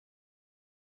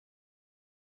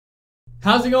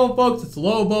How's it going, folks? It's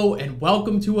Lobo, and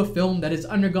welcome to a film that has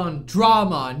undergone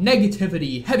drama,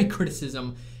 negativity, heavy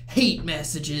criticism, hate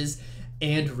messages,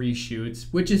 and reshoots,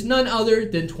 which is none other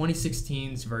than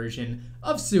 2016's version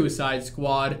of Suicide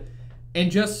Squad. And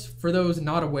just for those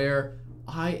not aware,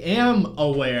 I am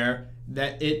aware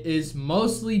that it is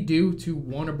mostly due to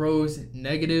Warner Bros.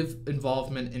 Negative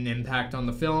involvement and impact on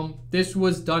the film. This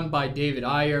was done by David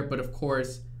Ayer, but of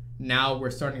course, now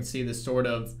we're starting to see this sort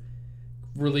of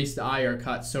release the Ayer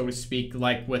cut, so to speak,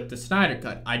 like with the Snyder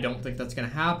cut. I don't think that's going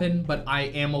to happen, but I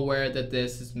am aware that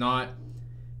this is not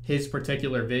his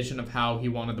particular vision of how he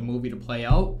wanted the movie to play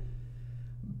out.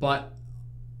 But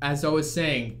as I was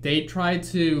saying, they tried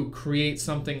to create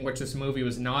something which this movie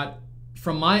was not.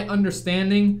 From my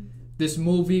understanding, this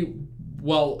movie,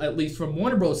 well, at least from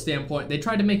Warner Bros. Standpoint, they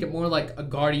tried to make it more like a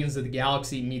Guardians of the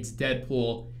Galaxy meets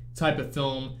Deadpool type of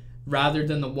film, rather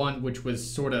than the one which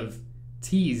was sort of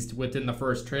teased within the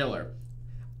first trailer.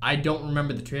 I don't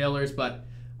remember the trailers, but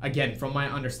again, from my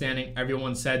understanding,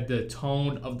 everyone said the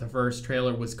tone of the first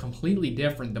trailer was completely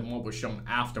different than what was shown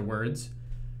afterwards.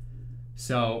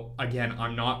 So again,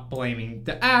 I'm not blaming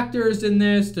the actors in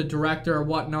this, the director or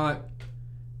whatnot.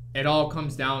 It all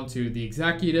comes down to the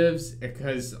executives,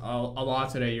 because a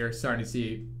lot today you're starting to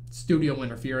see studio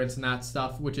interference and that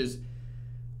stuff, which is,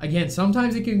 again,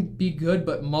 sometimes it can be good,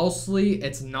 but mostly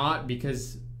it's not,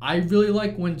 because I really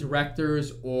like when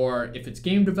directors, or if it's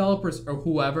game developers or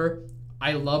whoever,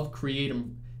 I love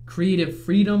creative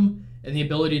freedom and the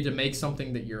ability to make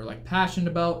something that you're like passionate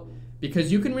about,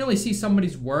 because you can really see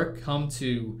somebody's work come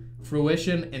to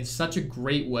fruition in such a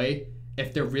great way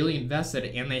if they're really invested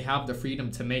and they have the freedom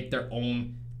to make their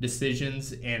own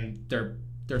decisions and their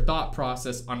thought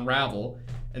process unravel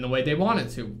in the way they want it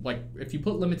to. Like, if you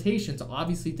put limitations,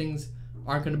 obviously things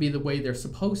aren't going to be the way they're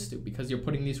supposed to, because you're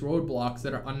putting these roadblocks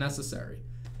that are unnecessary.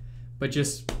 But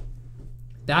just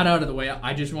that out of the way,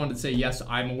 I just wanted to say, yes,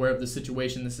 I'm aware of the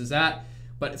situation this is at,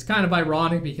 but it's kind of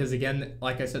ironic because, again,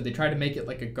 like I said, they tried to make it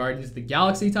like a Guardians of the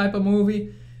Galaxy type of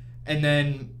movie, and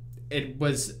then it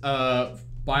was,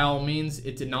 by all means,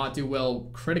 it did not do well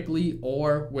critically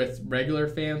or with regular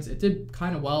fans. It did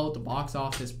kind of well at the box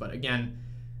office, but again,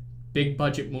 big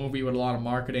budget movie with a lot of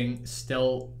marketing,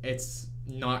 still, it's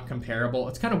not comparable.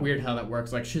 It's kind of weird how that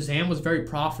works. Like, Shazam was very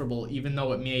profitable even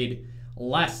though it made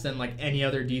less than like any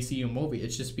other DCU movie.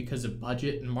 It's just because of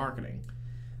budget and marketing.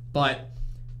 But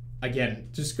again,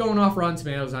 just going off Rotten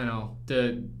Tomatoes, I know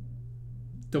the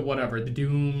whatever, the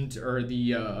Doomed or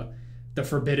the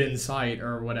Forbidden Sight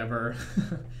or whatever.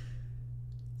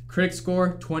 Critic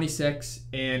score 26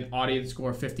 and audience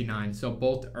score 59. So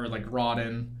both are like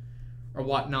rotten or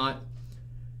whatnot.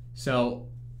 So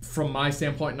from my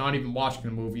standpoint, not even watching the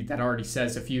movie, that already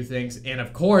says a few things. And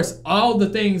of course, all the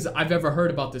things I've ever heard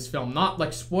about this film, not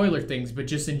like spoiler things, but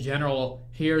just in general,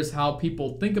 here's how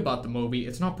people think about the movie.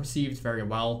 It's not perceived very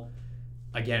well.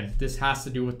 Again, this has to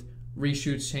do with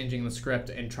reshoots, changing the script,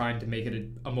 and trying to make it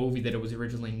a movie that it was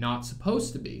originally not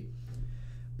supposed to be.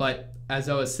 But as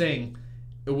I was saying,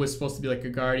 it was supposed to be like a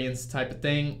Guardians type of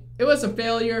thing. It was a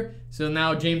failure, so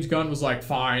now James Gunn was like,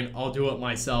 fine, I'll do it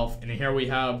myself. And here we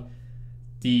have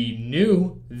the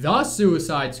new The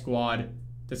Suicide Squad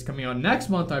that's coming out next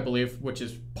month, I believe, which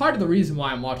is part of the reason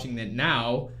why I'm watching it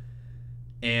now.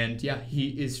 And yeah,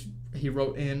 he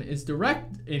wrote and is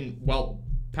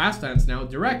past tense now,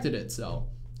 directed it, so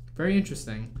very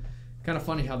interesting. Kind of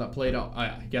funny how that played out.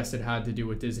 I guess it had to do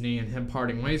with Disney and him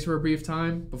parting ways for a brief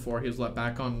time before he was let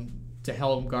back on to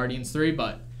Helm Guardians 3,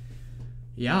 but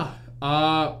yeah.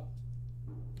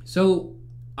 So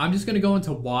I'm just going to go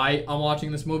into why I'm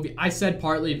watching this movie. I said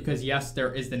partly because, yes,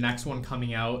 there is the next one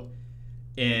coming out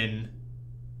in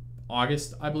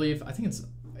August, I believe. I think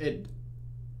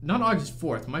not August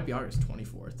 4th. It might be August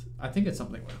 24th. I think it's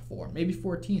something like 4. Maybe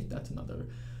 14th. That's another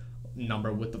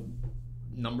number with the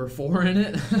number 4 in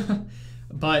it.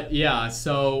 But yeah,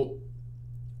 so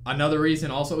another reason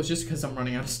also is just because I'm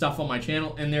running out of stuff on my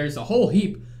channel, and there's a whole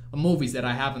heap of movies that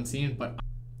I haven't seen, but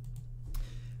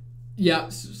yeah,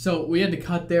 so we had to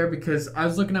cut there because I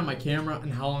was looking at my camera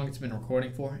and how long it's been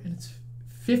recording for, and it's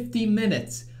 50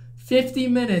 minutes. 50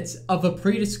 minutes of a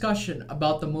pre-discussion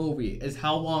about the movie is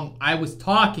how long I was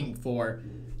talking for.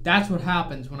 That's what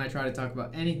happens when I try to talk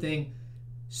about anything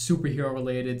superhero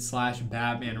related /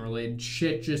 Batman related.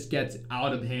 Shit just gets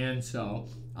out of hand, so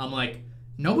I'm like,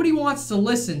 nobody wants to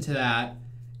listen to that.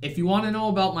 If you want to know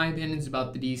about my opinions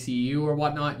about the DCU or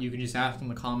whatnot, you can just ask in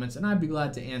the comments, and I'd be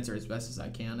glad to answer as best as I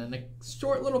can in a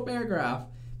short little paragraph,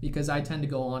 because I tend to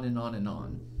go on and on and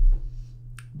on.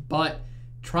 But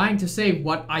trying to say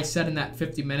what I said in that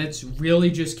 50 minutes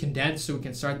really just condensed so we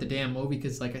can start the damn movie,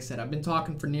 because like I said, I've been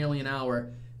talking for nearly an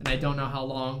hour and I don't know how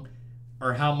long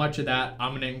or how much of that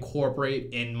I'm going to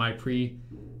incorporate in my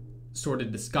sort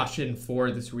of discussion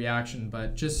for this reaction.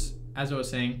 But just as I was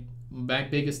saying, my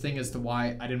biggest thing as to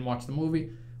why I didn't watch the movie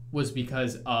was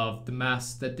because of the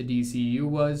mess that the DCU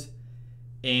was,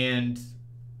 and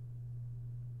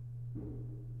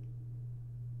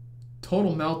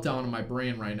total meltdown in my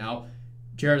brain right now.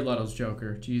 Jared Leto's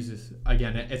Joker. Jesus.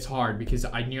 Again, it's hard because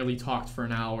I nearly talked for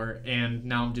an hour and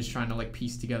now I'm just trying to like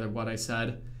piece together what I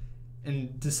said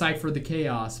and decipher the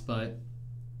chaos, but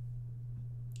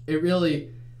it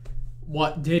really,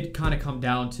 what did kind of come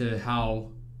down to how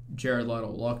Jared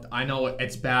Leto looked. I know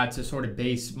it's bad to sort of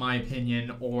base my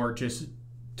opinion or just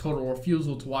total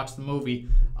refusal to watch the movie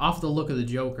off the look of the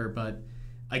Joker, but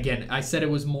again, I said it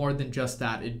was more than just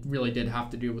that. It really did have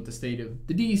to do with the state of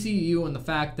the DCU and the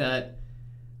fact that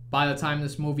by the time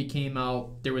this movie came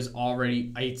out, there was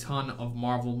already a ton of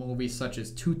Marvel movies, such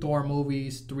as 2 Thor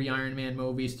movies, 3 Iron Man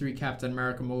movies, 3 Captain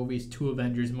America movies, 2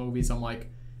 Avengers movies. I'm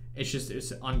like, it's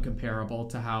uncomparable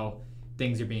to how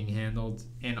things are being handled.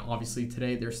 And obviously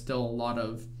today, there's still a lot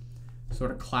of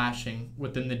sort of clashing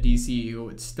within the DCU.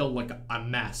 It's still like a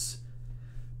mess.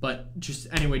 But just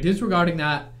anyway, disregarding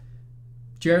that,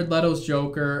 Jared Leto's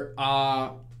Joker,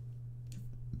 I'm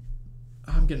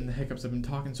getting the hiccups. I've been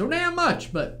talking so damn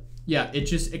much, but yeah,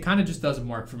 it kind of just doesn't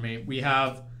work for me.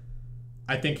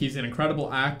 I think he's an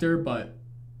incredible actor, but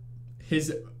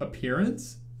his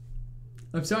appearance,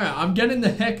 I'm sorry, I'm getting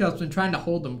the hiccups and trying to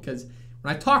hold them because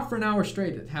when I talk for an hour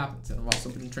straight, it happens, and I've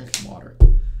also been drinking water.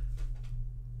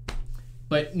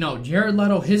 But no, Jared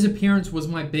Leto, his appearance was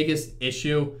my biggest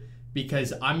issue.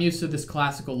 Because I'm used to this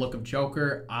classical look of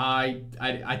Joker. I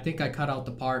think I cut out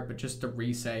the part, but just to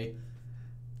re-say,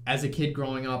 as a kid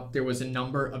growing up, there was a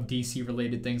number of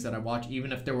DC-related things that I watched,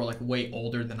 even if they were like way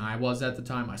older than I was at the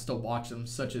time. I still watched them,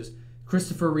 such as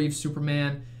Christopher Reeve's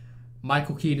Superman,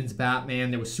 Michael Keaton's Batman.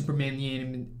 There was Superman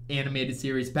the animated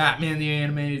series, Batman the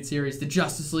animated series, the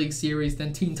Justice League series.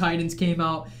 Then Teen Titans came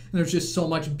out, and there's just so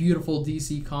much beautiful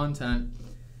DC content.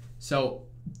 So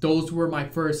those were my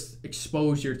first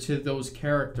exposure to those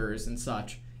characters and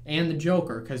such. And the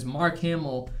Joker, because Mark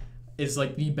Hamill is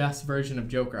like the best version of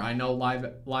Joker. I know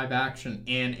live action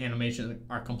and animation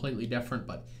are completely different,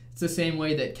 but it's the same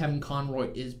way that Kevin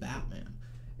Conroy is Batman.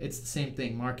 It's the same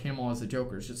thing. Mark Hamill as the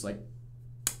Joker is just like,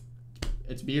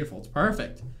 it's beautiful. It's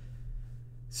perfect.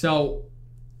 So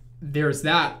there's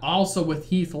that. Also with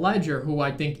Heath Ledger, who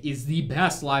I think is the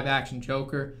best live action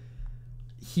Joker.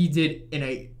 He did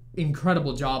an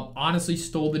incredible job. Honestly,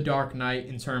 stole The Dark Knight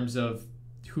in terms of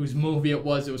whose movie it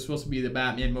was. It was supposed to be the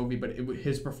Batman movie, but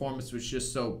his performance was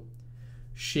just so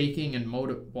shaking and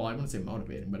well, I wouldn't say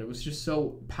motivating, but it was just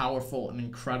so powerful and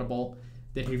incredible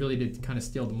that he really did kind of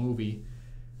steal the movie.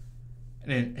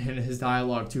 And his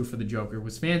dialogue too for the Joker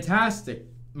was fantastic.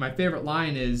 My favorite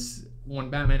line is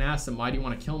when Batman asks him, "Why do you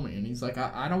want to kill me?" And he's like,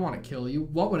 I don't want to kill you.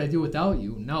 What would I do without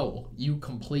you? No, you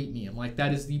complete me. I'm like,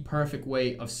 that is the perfect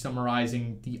way of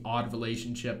summarizing the odd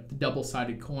relationship, the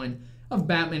double-sided coin of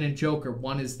Batman and Joker.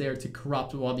 One is there to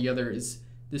corrupt while the other is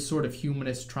this sort of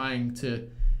humanist trying to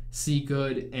see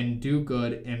good and do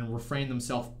good and refrain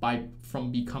themselves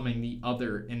from becoming the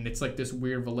other. And it's like this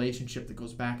weird relationship that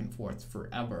goes back and forth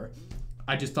forever.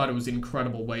 I just thought it was an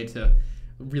incredible way to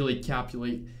really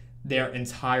calculate their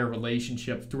entire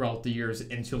relationship throughout the years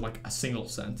into like a single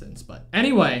sentence. But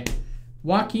anyway,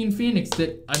 Joaquin Phoenix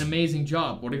did an amazing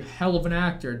job. What a hell of an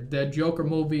actor. The Joker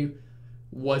movie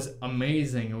was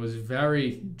amazing. It was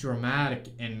very dramatic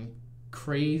and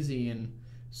crazy and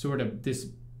sort of this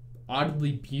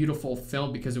oddly beautiful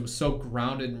film because it was so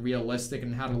grounded and realistic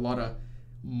and had a lot of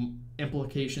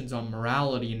implications on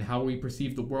morality and how we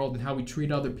perceive the world and how we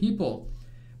treat other people.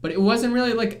 But it wasn't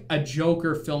really like a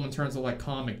Joker film in terms of like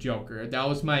comic Joker. That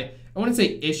was I wouldn't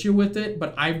say issue with it,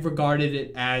 but I regarded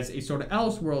it as a sort of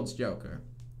Elseworlds Joker.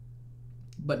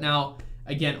 But now,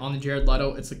 again, on the Jared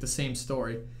Leto, it's like the same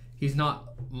story. He's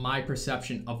not my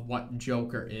perception of what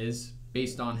Joker is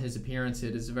based on his appearance.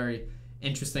 It is a very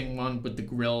interesting one with the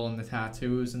grill and the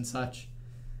tattoos and such.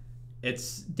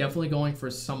 It's definitely going for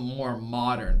some more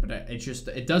modern, but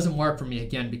it doesn't work for me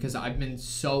again because I've been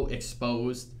so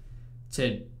exposed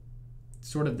to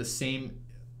sort of the same,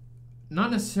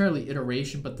 not necessarily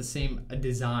iteration, but the same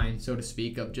design, so to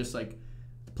speak, of just like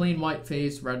the plain white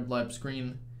face, red lips,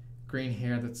 green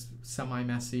hair that's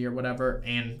semi-messy or whatever,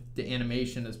 and the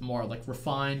animation is more like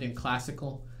refined and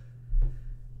classical.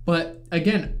 But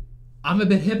again, I'm a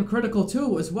bit hypocritical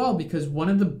too as well because one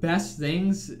of the best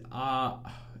things, it's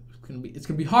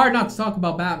gonna be hard not to talk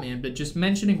about Batman, but just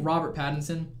mentioning Robert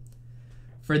Pattinson.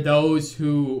 For those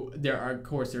who,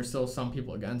 there's still some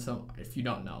people against him. If you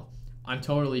don't know, I'm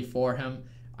totally for him.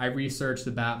 I research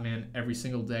the Batman every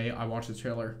single day. I watch the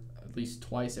trailer at least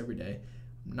twice every day.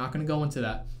 I'm not going to go into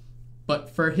that.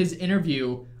 But for his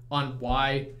interview on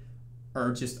why,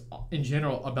 or just in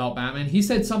general about Batman, he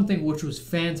said something which was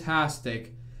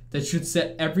fantastic that should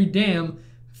set every damn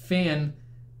fan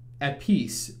at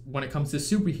peace when it comes to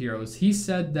superheroes. He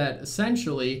said that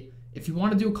essentially, if you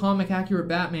want to do a comic accurate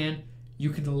Batman, you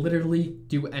can literally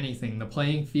do anything. The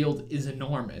playing field is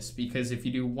enormous, because if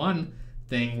you do one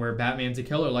thing where Batman's a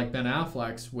killer like Ben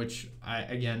Affleck's, which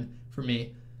again, for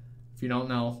me, if you don't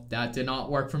know, that did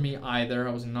not work for me either.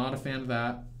 I was not a fan of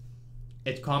that.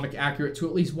 It's comic accurate to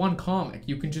at least one comic.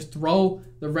 You can just throw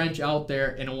the wrench out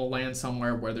there and it will land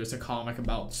somewhere where there's a comic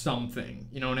about something.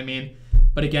 You know what I mean?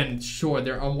 But again, sure,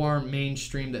 there are more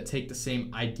mainstream that take the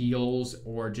same ideals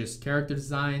or just character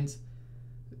designs.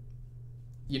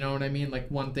 You know what I mean? Like,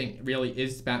 one thing really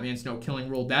is Batman's no killing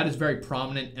rule. That is very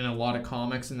prominent in a lot of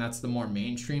comics, and that's the more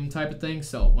mainstream type of thing.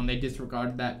 So when they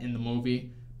disregarded that in the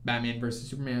movie, Batman vs.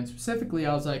 Superman specifically,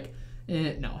 I was like,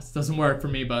 no, this doesn't work for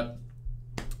me, but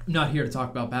I'm not here to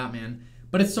talk about Batman.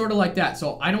 But it's sort of like that.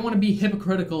 So I don't want to be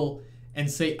hypocritical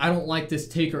and say I don't like this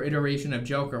take or iteration of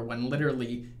Joker, when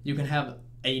literally you can have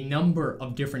a number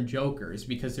of different Jokers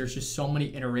because there's just so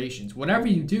many iterations. Whatever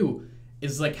you do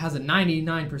is like has a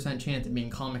 99% chance of being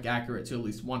comic accurate to at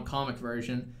least one comic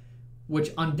version,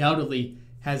 which undoubtedly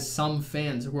has some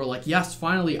fans who are like, yes,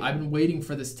 finally, I've been waiting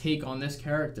for this take on this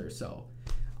character. So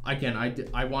again,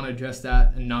 I want to address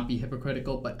that and not be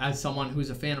hypocritical, but as someone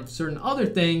who's a fan of certain other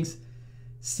things,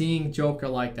 seeing Joker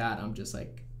like that, I'm just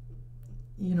like,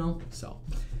 you know, so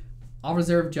I'll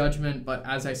reserve judgment. But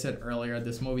as I said earlier,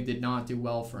 this movie did not do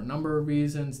well for a number of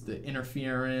reasons, the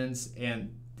interference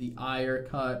and the ire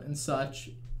cut and such.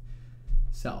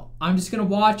 So I'm just gonna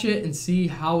watch it and see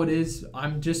how it is.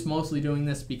 I'm just mostly doing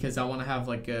this because I want to have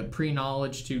like a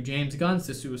pre-knowledge to James Gunn's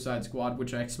The Suicide Squad,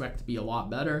 which I expect to be a lot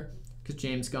better, because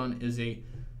James Gunn is a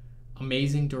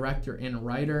amazing director and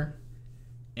writer,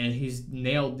 and he's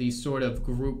nailed these sort of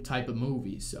group type of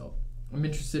movies. So I'm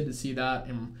interested to see that,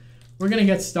 and we're gonna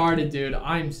get started, dude.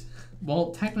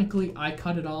 Well, technically I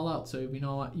cut it all out, so you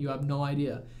know, you have no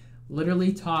idea.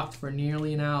 Literally talked for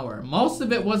nearly an hour. Most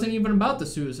of it wasn't even about the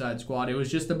Suicide Squad. It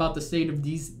was just about the state of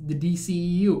the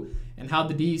DCEU and how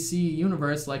the DC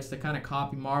universe likes to kind of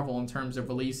copy Marvel in terms of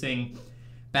releasing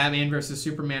Batman vs.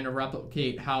 Superman to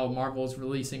replicate how Marvel is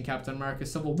releasing Captain America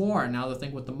Civil War. And now the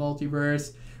thing with the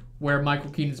multiverse, where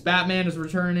Michael Keaton's Batman is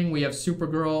returning, we have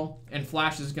Supergirl, and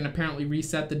Flash is going to apparently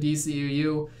reset the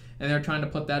DCEU, and they're trying to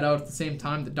put that out at the same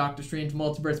time that Doctor Strange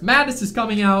Multiverse Madness is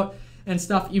coming out and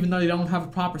stuff, even though they don't have a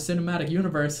proper cinematic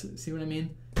universe. See what I mean?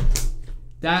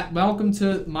 That, welcome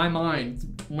to my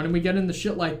mind. When we get into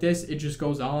shit like this, it just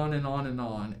goes on and on and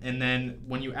on. And then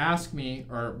when you ask me,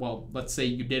 or, well, let's say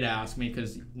you did ask me,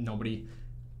 because nobody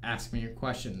asked me a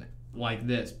question like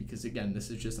this, because, again, this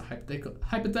is just a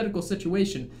hypothetical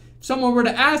situation. If someone were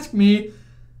to ask me,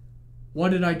 what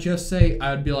did I just say?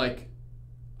 I would be like,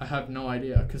 I have no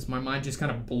idea, because my mind just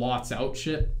kind of blots out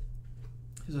shit.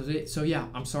 So yeah,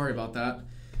 I'm sorry about that.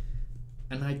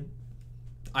 And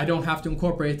I don't have to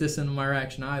incorporate this into my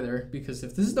reaction either, because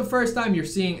if this is the first time you're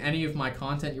seeing any of my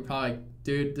content, you're probably like,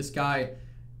 dude, this guy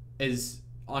is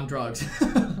on drugs.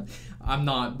 I'm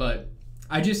not, but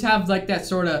I just have like that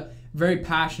sort of very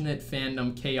passionate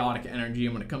fandom, chaotic energy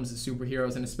when it comes to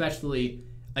superheroes, and especially,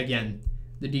 again,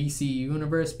 the DC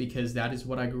universe, because that is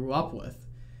what I grew up with.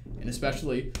 And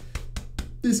especially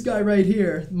this guy right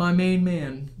here, my main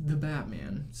man, the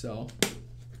Batman. So,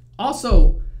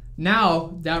 also,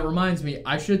 now that reminds me,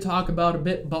 I should talk about a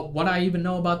bit about what I even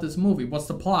know about this movie. What's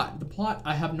the plot? The plot,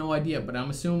 I have no idea, but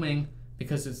I'm assuming,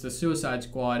 because it's the Suicide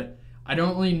Squad, I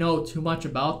don't really know too much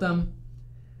about them.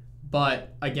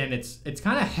 But, again, it's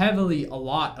kind of heavily a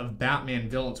lot of Batman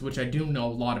villains, which I do know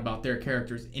a lot about their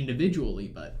characters individually,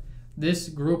 but this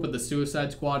group of the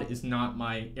Suicide Squad is not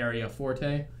my area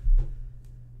forte.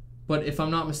 But if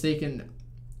I'm not mistaken,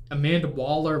 Amanda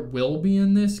Waller will be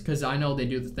in this, because I know they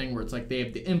do the thing where it's like they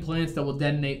have the implants that will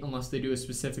detonate unless they do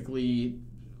specifically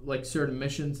like certain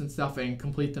missions and stuff and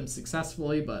complete them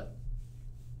successfully. But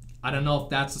I don't know if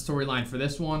that's the storyline for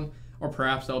this one, or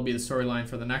perhaps that'll be the storyline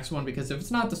for the next one, because if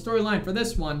it's not the storyline for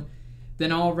this one,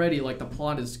 then already like the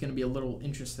plot is going to be a little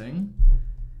interesting.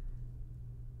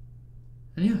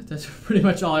 And yeah, that's pretty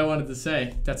much all I wanted to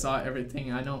say. That's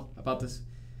everything I know about this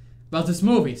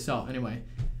movie. So anyway,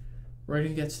 we're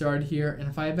going to get started here, and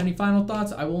if I have any final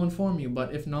thoughts, I will inform you,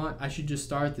 but if not, I should just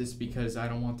start this, because I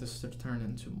don't want this to turn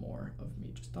into more of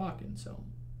me just talking. So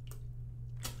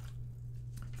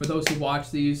for those who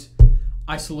watch these,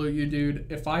 I salute you, dude.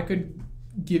 If I could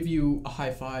give you a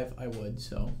high five, I would.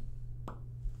 So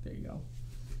there you go.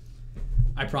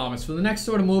 I promise. For the next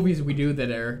sort of movies we do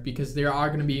that are, because there are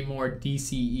going to be more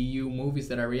DCEU movies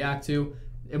that I react to,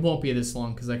 it won't be this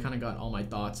long because I kind of got all my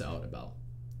thoughts out about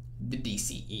the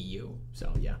DCEU.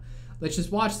 So yeah, let's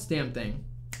just watch this damn thing.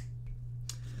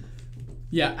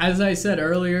 Yeah, as I said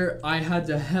earlier, I had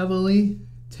to heavily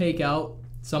take out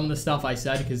some of the stuff I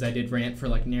said because I did rant for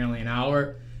like nearly an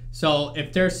hour. So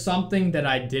if there's something that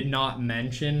I did not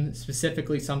mention,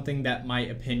 specifically something that my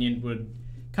opinion would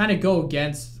kind of go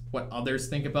against what others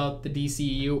think about the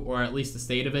DCEU, or at least the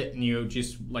state of it, and you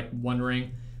just like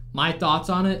wondering my thoughts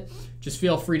on it, just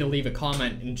feel free to leave a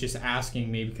comment and just asking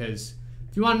me, because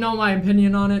if you want to know my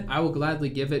opinion on it, I will gladly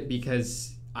give it,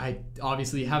 because I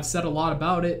obviously have said a lot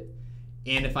about it,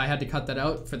 and if I had to cut that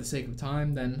out for the sake of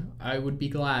time, then I would be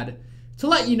glad to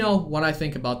let you know what I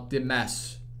think about the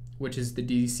mess, which is the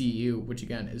DCEU, which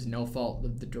again is no fault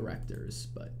of the directors.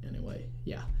 But anyway,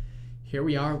 yeah, here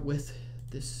we are with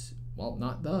this, well,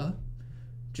 not the,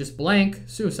 just blank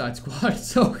Suicide Squad.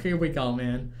 So here we go,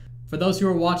 man. For those who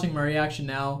are watching my reaction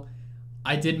now,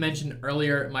 I did mention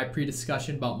earlier my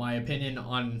pre-discussion about my opinion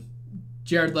on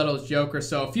Jared Leto's Joker.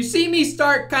 So if you see me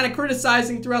start kind of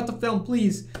criticizing throughout the film,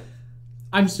 please,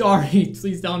 I'm sorry.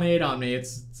 Please don't hate on me.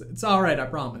 It's all right, I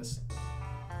promise.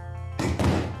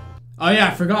 Oh yeah,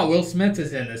 I forgot Will Smith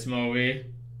is in this movie.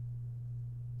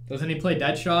 Doesn't he play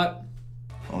Deadshot?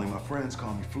 Only my friends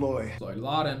call me Floyd. Floyd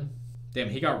Lawton. Damn,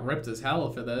 he got ripped as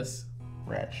hell for this.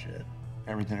 Rat shit.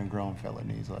 Everything a grown fella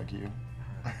needs like you.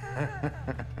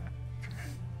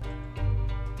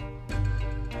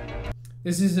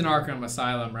 This is an Arkham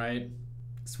Asylum, right?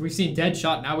 So we've seen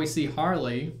Deadshot, now we see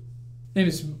Harley. Name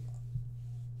is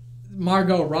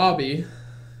Margot Robbie.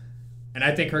 And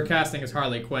I think her casting as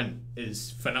Harley Quinn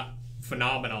is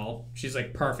phenomenal. She's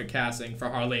like perfect casting for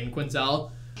Harley and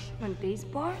Quinzel. On these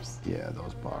bars? Yeah,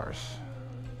 those bars.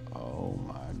 Oh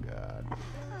my god.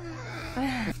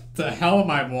 The hell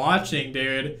am I watching,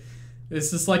 dude?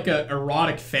 This is like a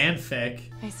erotic fanfic.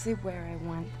 I sleep where I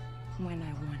want, when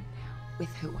I want, with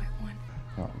who I want.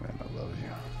 Oh man, I love you.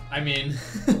 I mean,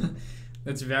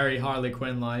 that's very Harley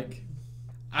Quinn-like.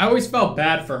 I always felt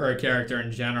bad for her character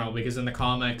in general, because in the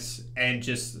comics, and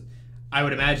just, I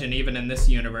would imagine even in this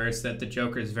universe, that the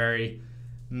Joker is very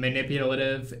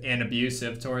manipulative and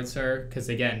abusive towards her, because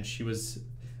again, she was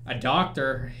a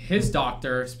doctor, his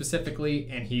doctor specifically,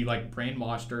 and he like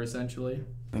brainwashed her essentially.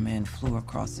 Superman flew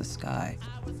across the sky,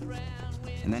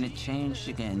 and then it changed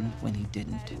again when he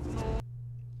didn't.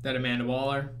 That Amanda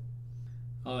Waller?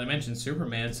 Oh, they mentioned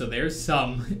Superman, so there's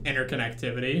some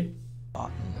interconnectivity.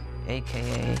 Lawton,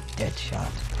 aka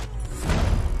Deadshot.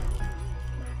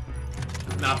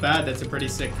 Not bad, that's a pretty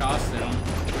sick costume.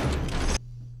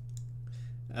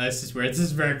 This is weird, this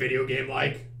is very video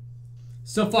game-like.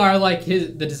 So far, I like the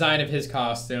design of his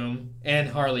costume and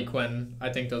Harley Quinn. I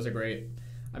think those are great.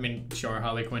 I mean, sure,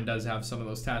 Harley Quinn does have some of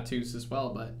those tattoos as well,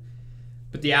 but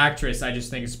the actress, I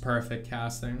just think is perfect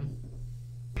casting.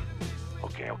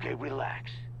 Okay,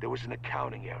 relax. There was an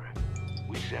accounting error.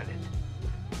 We said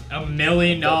it. $1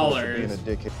 million.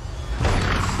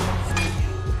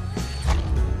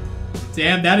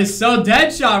 Damn, that is so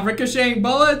Deadshot, ricocheting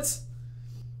bullets.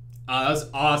 That was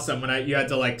awesome when you had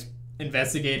to like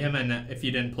investigate him, and if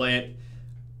you didn't play it,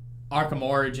 Arkham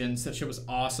Origins, that shit was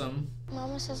awesome.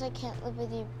 Mama says I can't live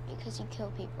with you because you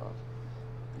kill people.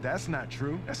 That's not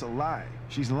true. That's a lie.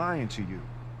 She's lying to you.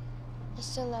 I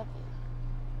still love you.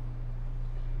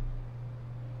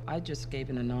 I just gave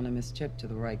an anonymous tip to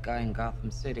the right guy in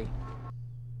Gotham City.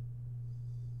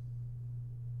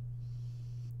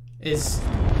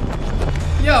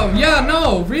 Yo, yeah,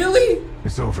 no, really?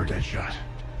 It's over, Deadshot.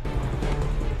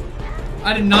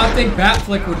 I did not think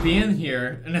Batflick would be in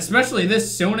here, and especially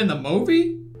this soon in the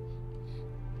movie?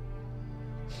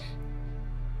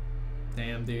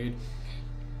 Damn, dude.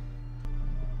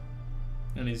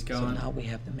 And he's gone. So now we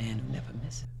have the man who never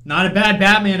misses. Not a bad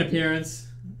Batman appearance.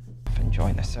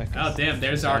 Enjoy the circus. Oh, damn,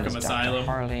 there's Arkham Asylum.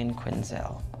 Harley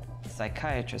Quinzel,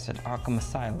 psychiatrist at Arkham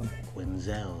Asylum.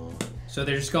 Quinzel. So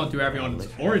they're just going through everyone's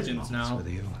origins now. With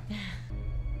you.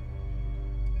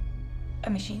 A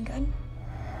machine gun?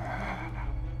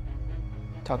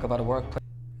 Talk about a workplace.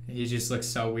 He just looks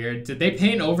so weird. Did they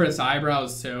paint over his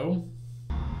eyebrows too?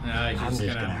 I'm just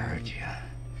gonna hurt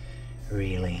you.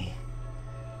 Really,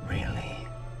 really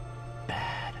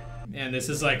bad. And this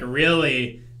is like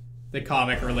really the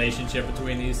comic relationship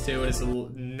between these two. It's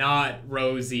not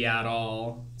rosy at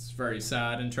all. It's very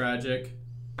sad and tragic.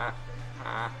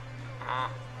 I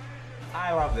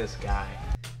love this guy.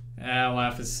 That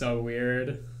laugh is so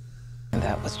weird.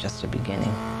 That was just a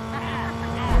beginning.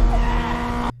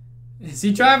 Is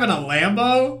he driving a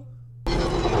Lambo?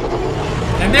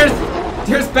 And there's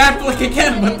There's Batflick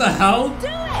again. What the hell? Do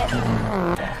it!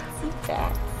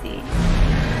 Batsy.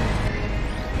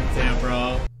 Damn,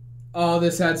 bro. Oh,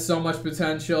 this had so much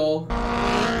potential.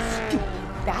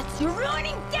 Bats, you're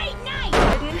ruining date night!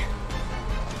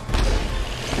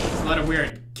 There's a lot of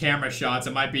weird camera shots.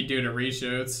 It might be due to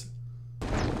reshoots.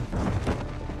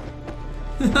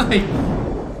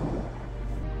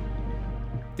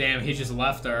 Damn, he just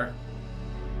left her.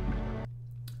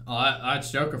 Oh,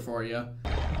 that's Joker for you.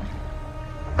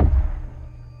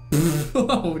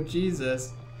 Oh,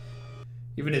 Jesus.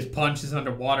 Even his punches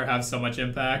underwater have so much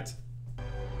impact.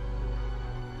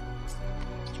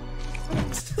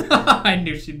 I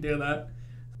knew she'd do that.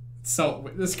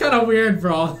 So, it's kind of weird,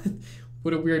 bro.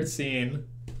 What a weird scene.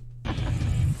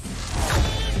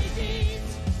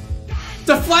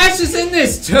 The Flash is in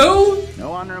this too?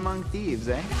 No honor among thieves,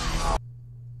 eh?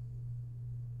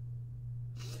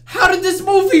 How did this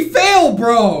movie fail,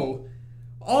 bro?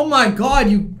 Oh my god,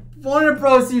 you Warner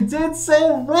Bros, you did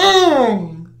so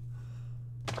wrong!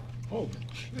 Oh,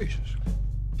 Jesus.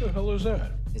 What the hell is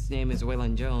that? His name is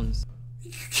Waylon Jones.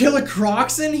 Killer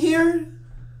Croc's in here?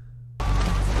 A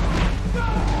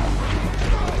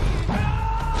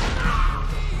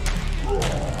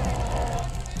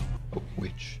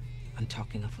witch. I'm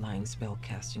talking a flying spell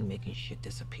casting, making shit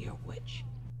disappear witch.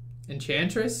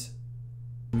 Enchantress?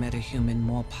 Metahuman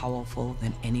more powerful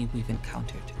than any we've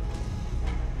encountered.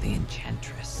 The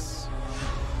Enchantress.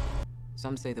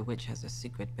 Some say the witch has a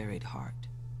secret buried heart,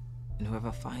 and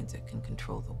whoever finds it can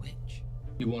control the witch.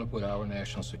 You want to put our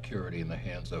national security in the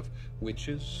hands of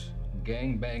witches,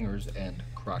 gangbangers, and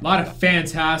crocodiles. A lot of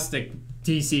fantastic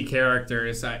DC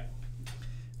characters.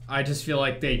 I just feel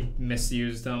like they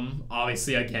misused them.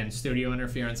 Obviously, again, studio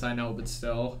interference, I know, but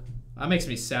still. That makes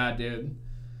me sad, dude.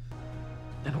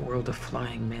 In a world of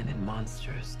flying men and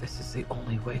monsters, this is the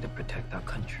only way to protect our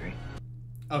country.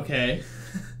 Okay.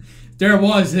 There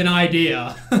was an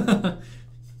idea.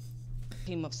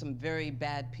 Team of some very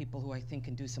bad people who I think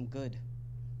can do some good.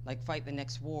 Like fight the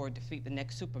next war, defeat the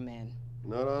next Superman.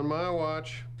 Not on my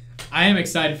watch. I am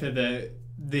excited for the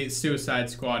Suicide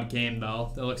Squad game,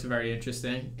 though. That looks very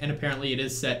interesting. And apparently it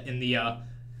is set in the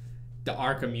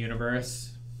Arkham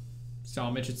universe. So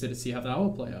I'm interested to see how that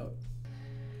will play out.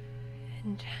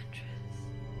 Enchantress.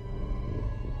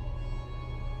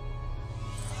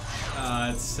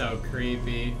 It's so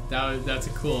creepy. That's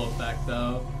a cool effect,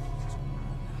 though.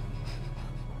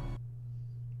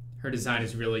 Her design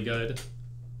is really good.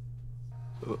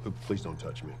 Please don't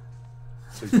touch me.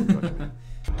 Please don't touch me.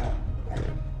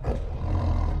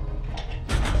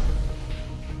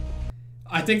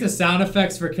 I think the sound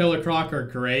effects for Killer Croc are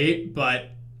great,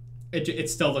 but it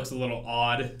still looks a little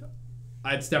odd.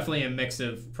 It's definitely a mix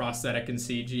of prosthetic and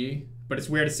CG, but it's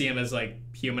weird to see him as like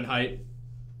human height.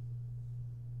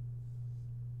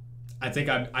 I think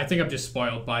I'm just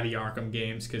spoiled by the Arkham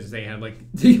games because they had like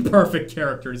the perfect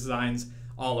character designs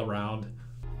all around.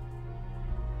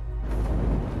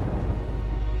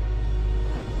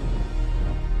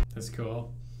 That's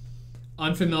cool.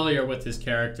 Unfamiliar with his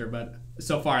character, but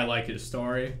so far I like his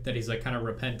story, that he's like kind of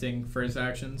repenting for his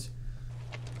actions.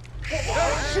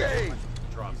 Hey!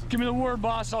 Give me the word,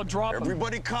 boss. I'll drop him.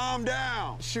 Everybody calm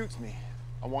down. Shoots me.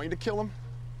 I want you to kill him.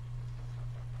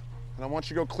 And I want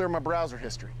you to go clear my browser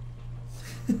history.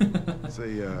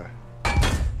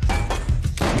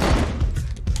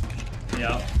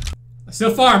 Yeah.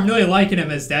 So far, I'm really liking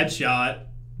him as Deadshot.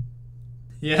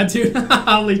 Yeah, dude.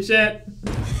 Holy shit.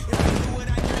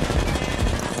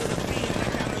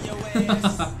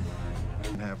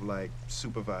 Have like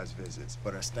supervised visits,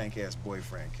 but our stank-ass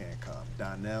boyfriend can't come.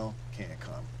 Donnell can't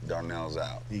come. Darnell's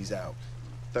out. He's out.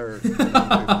 Third,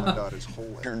 my daughter's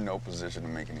whole. You're in no position to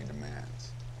make any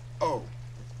demands. Oh,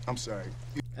 I'm sorry.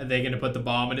 Are they gonna put the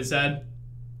bomb in his head?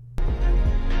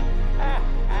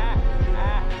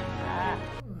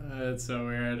 That's so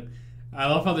weird. I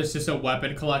love how there's just a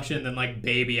weapon collection and like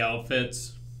baby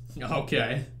outfits.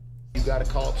 Okay. You gotta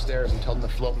call upstairs and tell them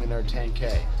to float me their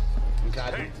 10K. You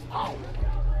got it?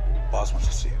 Boss wants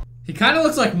to see you. He kind of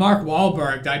looks like Mark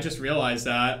Wahlberg. I just realized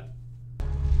that.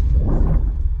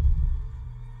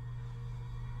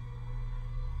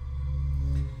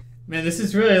 Man, this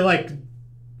is really like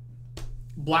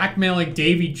blackmailing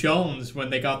Davy Jones when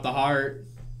they got the heart.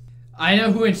 I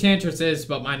know who Enchantress is,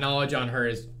 but my knowledge on her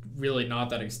is really not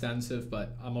that extensive,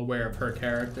 but I'm aware of her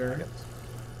character,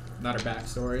 not her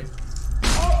backstory.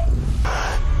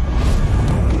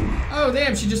 Oh,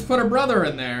 damn, she just put her brother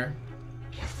in there.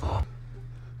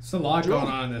 There's a lot going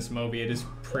on in this movie. It is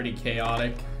pretty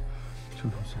chaotic.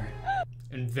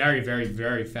 And very, very,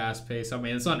 very fast paced. I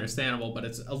mean, it's understandable, but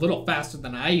it's a little faster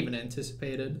than I even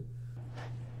anticipated.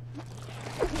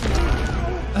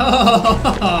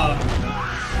 Oh.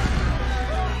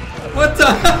 What the?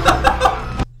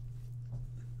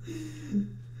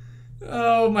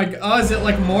 Oh my god. Oh, is it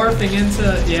like morphing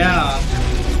into... Yeah.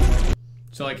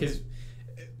 So like his...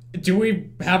 Do we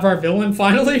have our villain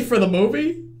finally for the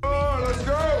movie? Oh, let's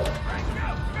go!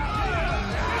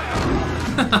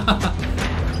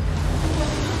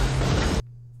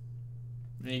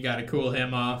 You gotta cool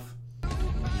him off.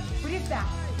 What is that?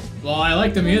 Well, I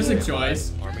like the music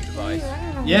choice. Army device.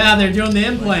 Yeah, they're doing the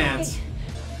implants.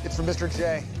 It's for Mr.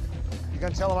 J. You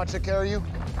gonna tell him I took care of you?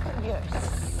 You're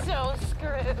so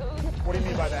screwed. What do you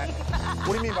mean by that?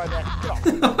 What do you mean by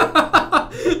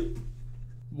that? Go.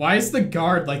 Why is the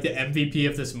guard like the MVP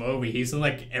of this movie? He's in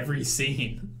like every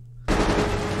scene.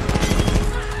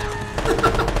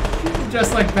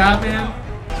 Just like Batman.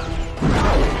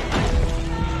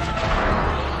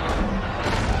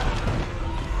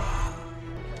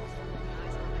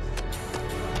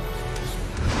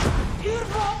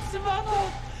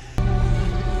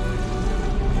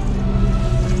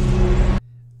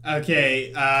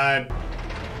 Okay,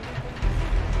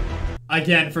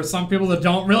 again, for some people that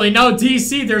don't really know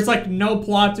DC, there's like no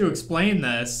plot to explain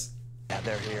this. Yeah,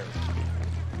 they're here.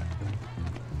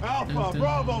 Alpha,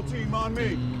 Bravo team on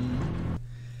me.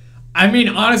 I mean,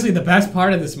 honestly, the best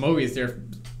part of this movie is their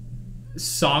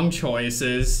song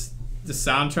choices. The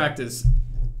soundtrack is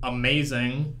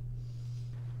amazing.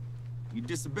 You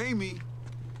disobey me,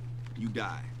 you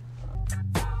die.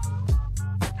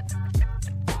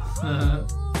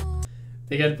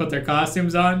 They get to put their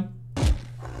costumes on.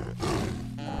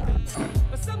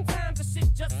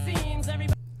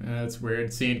 That's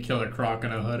weird, seeing Killer Croc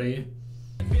in a hoodie.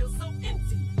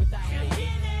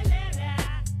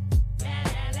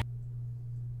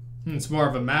 It's more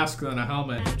of a mask than a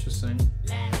helmet. Interesting.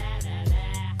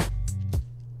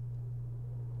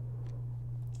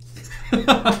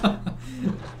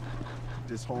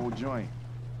 This whole joint.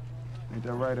 Ain't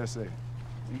that right, I say?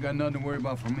 You got nothing to worry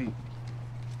about from me.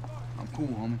 I'm cool,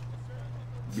 homie.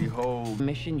 Behold.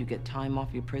 Mission, you get time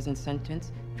off your prison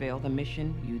sentence. Fail the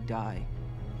mission, you die.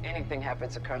 Anything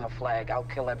happens to Colonel Flagg, I'll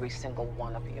kill every single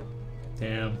one of you.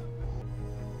 Damn.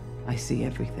 I see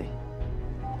everything.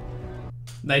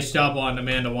 Nice job on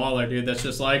Amanda Waller, dude. That's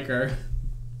just like her.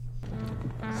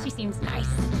 She seems nice.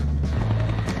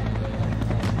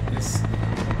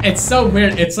 It's so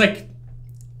weird. It's like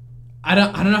I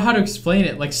don't know how to explain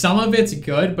it. Like some of it's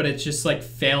good, but it's just like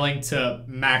failing to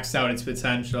max out its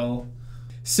potential.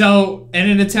 So, in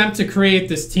an attempt to create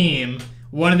this team,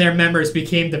 one of their members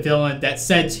became the villain that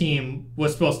said team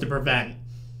was supposed to prevent.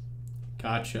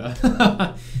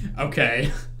 Gotcha.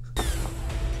 Okay.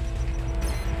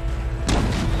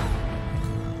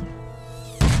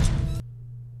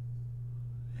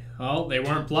 Oh, they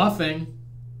weren't bluffing.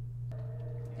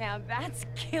 Now that's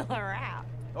killer app.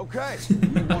 Okay. You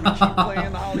want to keep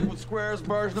playing the Hollywood Squares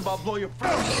version of I'll blow your face?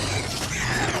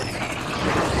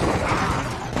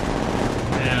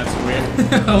 Yeah, that's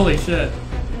weird. Holy shit.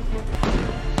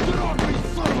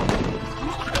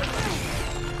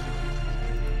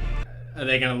 Are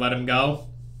they gonna let him go?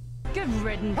 Good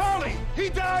riddance. Harley, he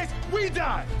dies, we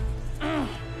die.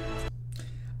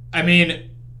 I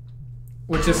mean,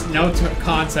 with just no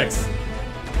context,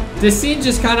 this scene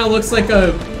just kind of looks like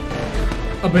a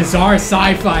bizarre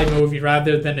sci-fi movie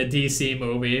rather than a DC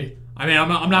movie. I mean,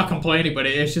 I'm not complaining, but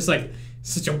it's just like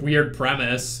such a weird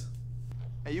premise.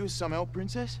 Are you some elf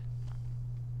princess?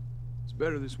 It's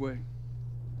better this way.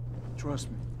 Trust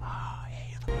me.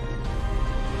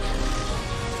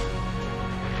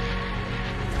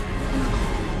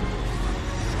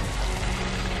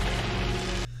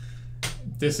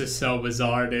 This is so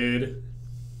bizarre, dude.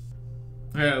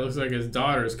 Yeah, it looks like his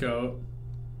daughter's coat.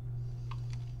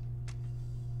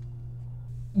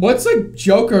 What's like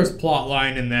Joker's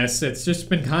plotline in this? It's just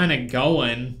been kind of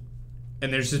going,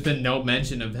 and there's just been no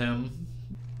mention of him.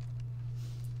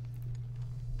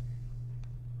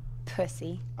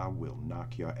 Pussy. I will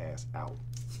knock your ass out.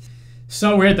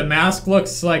 So weird. The mask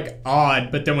looks like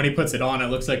odd, but then when he puts it on, it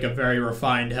looks like a very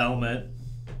refined helmet.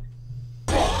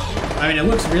 I mean, it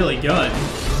looks really good,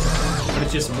 but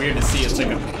it's just weird to see it's like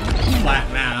a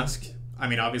flat mask. I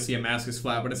mean, obviously a mask is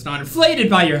flat, but it's not inflated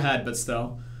by your head, but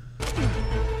still.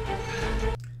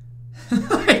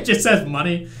 It just has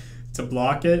money to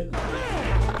block it.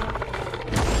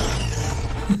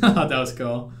 That was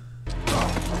cool.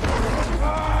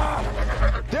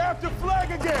 They're after Flag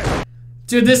again.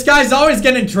 Dude, this guy's always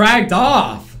getting dragged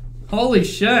off. Holy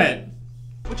shit.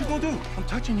 What you gonna do? I'm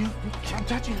touching you. I'm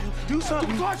touching you. Do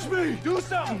something. Touch me. Do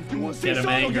something. You want to see Get him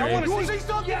something? angry. You want to see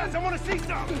something? Yes, I want to see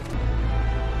something.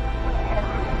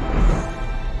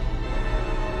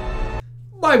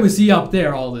 Why was he up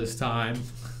there all this time?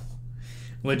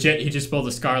 Legit, he just pulled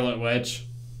a Scarlet Witch.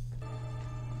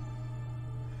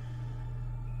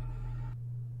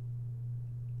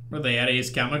 Were they out of his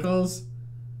chemicals?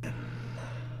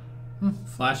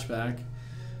 Flashback.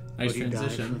 Nice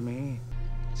transition. For me.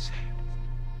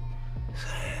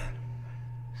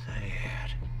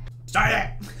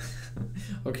 Sad.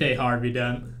 Okay, Harvey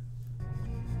Dent.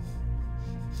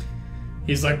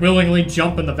 He's like willingly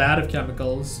jumping the vat of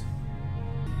chemicals.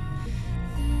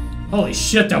 Holy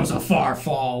shit, that was a far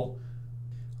fall.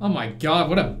 Oh my god,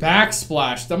 what a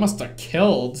backsplash. That must have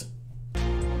killed.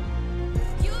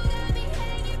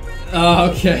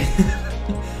 Okay.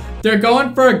 They're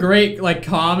going for a great, like,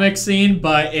 comic scene,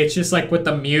 but it's just, like, with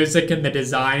the music and the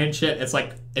design and shit, it's,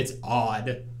 like, it's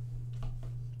odd.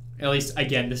 At least,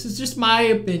 again, this is just my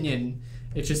opinion.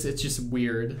 It's just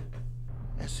weird.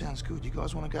 That sounds good. You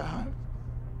guys want to go home?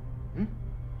 Hmm?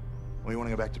 Or you want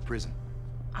to go back to prison?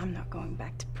 I'm not going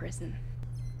back to prison.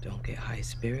 Don't get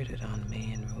high-spirited on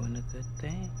me and ruin a good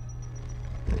thing.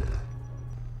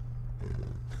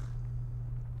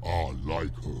 I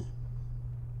like her.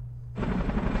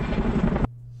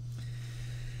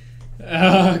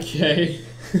 Okay.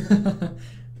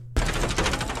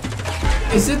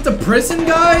 Is it the prison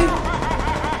guy?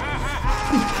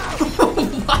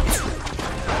 What?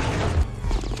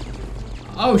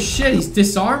 Oh shit, he's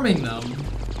disarming them.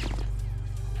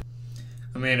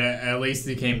 I mean, at least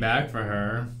he came back for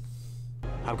her.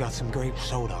 I've got some grape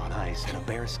soda on ice and a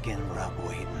bearskin rub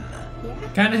waiting.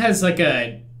 Kind of has like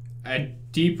a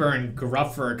deeper and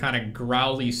gruffer, kind of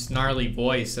growly, snarly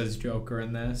voice as Joker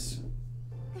in this.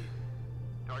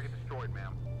 Target destroyed,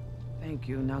 ma'am. Thank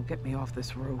you. Now get me off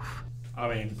this roof.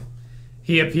 I mean,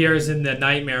 he appears in the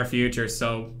nightmare future,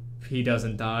 so he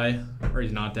doesn't die, or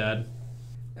he's not dead.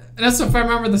 And that's if I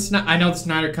remember I know the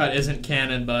Snyder Cut isn't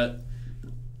canon, but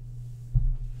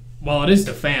well, it is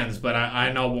to fans. But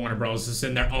I know Warner Bros. Is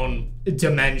in their own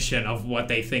dimension of what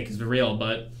they think is real.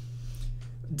 But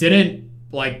didn't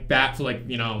like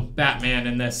Batman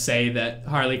in this say that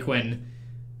Harley Quinn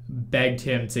begged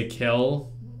him to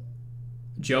kill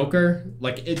Joker?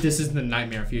 Like this is the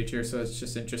nightmare future, so it's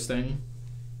just interesting.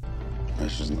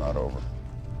 This is not over.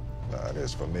 Nah, it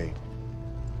is for me.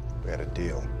 We had a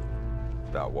deal.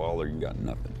 Without Waller, you got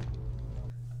nothing.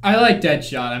 I like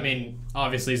Deadshot. I mean,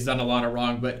 obviously he's done a lot of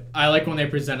wrong, but I like when they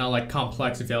present a like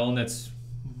complex villain that's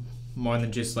more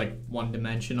than just like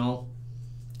one-dimensional.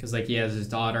 Because like he has his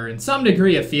daughter and some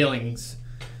degree of feelings.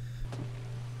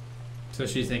 So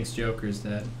she thinks Joker's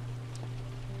dead.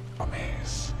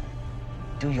 Dumbass.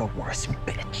 Do your worst,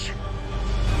 bitch.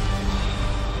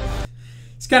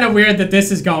 It's kind of weird that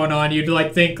this is going on. You'd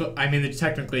like think, I mean,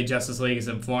 technically Justice League is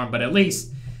informed, but at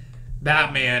least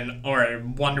Batman or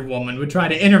Wonder Woman would try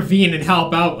to intervene and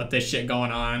help out with this shit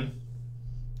going on.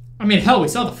 I mean, hell, we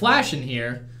saw the Flash in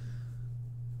here.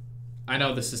 I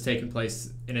know this is taking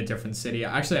place in a different city.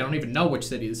 Actually, I don't even know which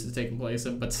city this is taking place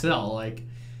in, but still, like,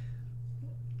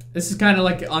 this is kind of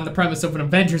like on the premise of an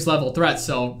Avengers level threat,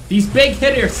 so these big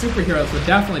hitter superheroes would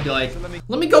definitely be like,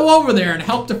 let me go over there and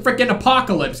help the freaking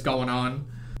apocalypse going on.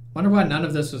 Wonder why none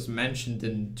of this was mentioned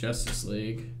in Justice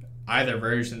League. Either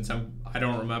versions, I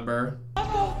don't remember.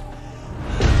 And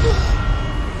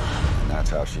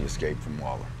that's how she escaped from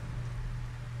Waller.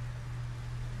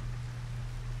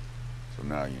 So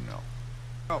now you know.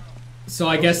 So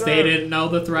I guess they didn't know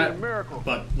the threat,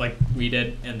 but like we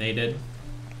did and they did.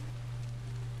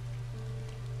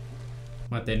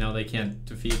 But they know they can't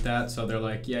defeat that, so they're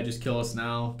like, yeah, just kill us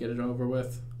now, get it over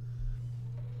with.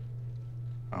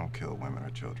 I don't kill women or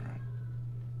children.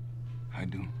 I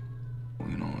do.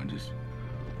 You know,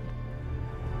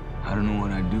 I don't know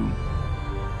what I do.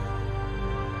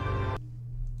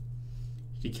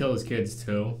 He killed his kids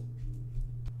too.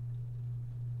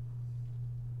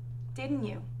 Didn't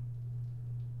you?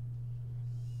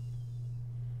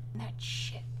 That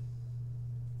shit.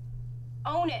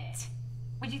 Own it.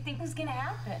 What do you think was gonna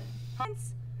happen?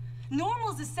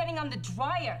 Normals is setting on the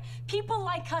dryer. People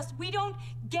like us, we don't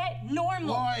get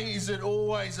normal. Why is it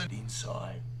always an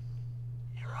inside?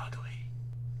 You're ugly.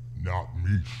 Not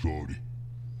me, shorty.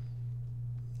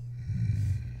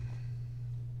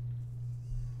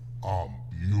 I'm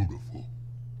beautiful.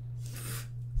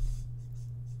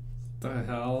 The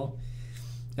hell?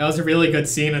 That was a really good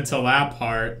scene until that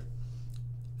part.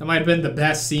 That might have been the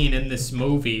best scene in this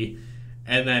movie.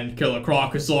 And then Killer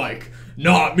Croc is like,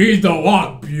 not me though,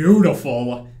 I'm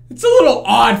beautiful. It's a little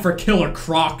odd for Killer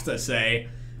Croc to say.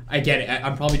 I get it.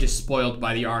 I'm probably just spoiled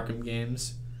by the Arkham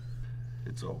games.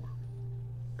 It's over.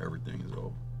 Everything is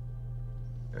over.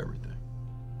 Everything.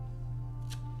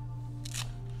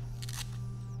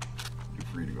 You're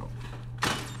free to go.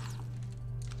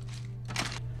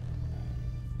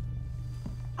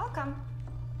 welcome.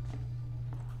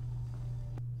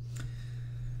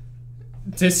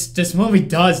 This movie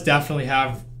does definitely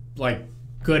have like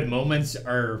good moments,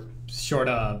 or sort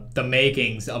of the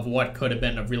makings of what could have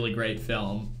been a really great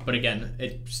film. But again,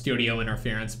 it's studio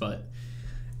interference, but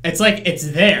it's like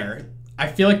it's there. I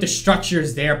feel like the structure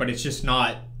is there, but it's just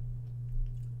not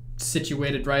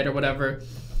situated right or whatever.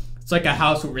 It's like a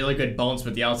house with really good bones,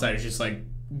 but the outside is just like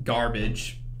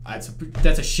garbage. That's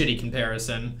a shitty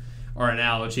comparison or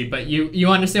analogy, but you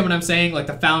understand what I'm saying? Like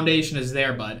the foundation is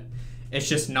there, but it's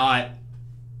just not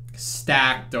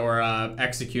stacked or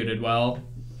executed well.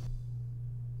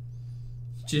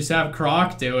 Just have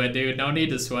Croc do it, dude. No need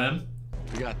to swim.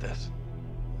 We got this.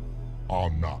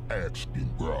 I'm not asking,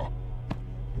 bruh.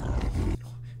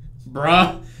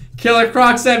 Bruh. Killer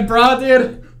Croc said bruh,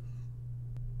 dude.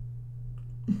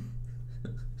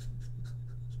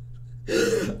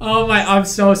 Oh my, I'm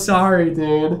so sorry,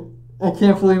 dude. I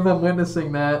can't believe I'm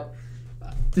witnessing that.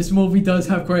 This movie does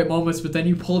have great moments, but then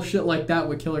you pull shit like that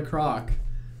with Killer Croc.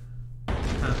 So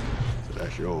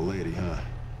that's your old lady, huh?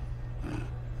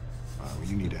 Well,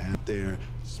 you need to head there,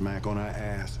 smack on her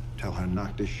ass, tell her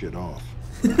knock this shit off.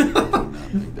 I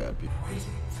think that'd be... Waiting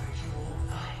for you all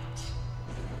night.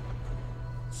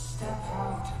 Step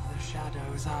out of the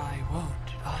shadows, I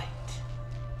won't bite.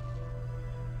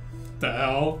 The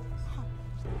hell?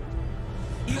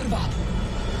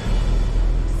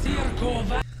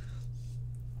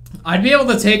 I'd be able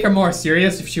to take her more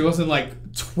serious if she wasn't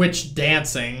like Twitch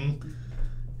dancing.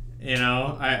 You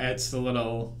know, it's a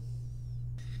little...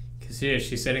 Cause yeah,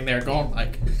 she's sitting there going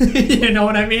like, you know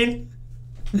what I mean?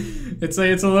 It's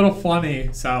a little funny,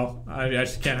 so I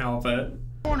just can't help it.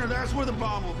 Corner, that's where the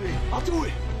bomb will be. I'll do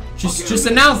it. Just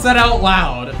announce that out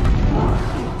loud.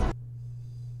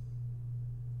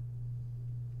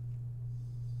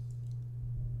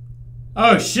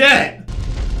 Oh shit!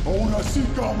 Oh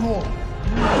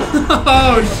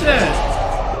shit!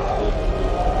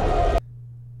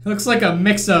 Looks like a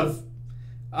mix of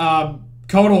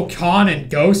Kotal Khan and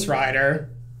Ghost Rider.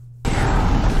 Get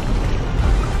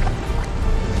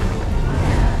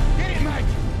it, Mike!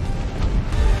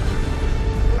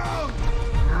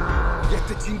 Get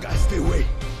the team guys, stay away.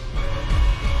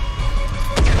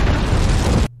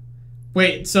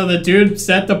 Wait, so the dude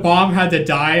set the bomb had to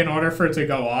die in order for it to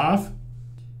go off?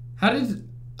 How did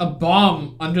a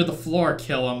bomb under the floor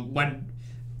kill him when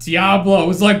Diablo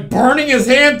was like burning his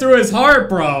hand through his heart,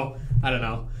 bro? I don't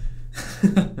know.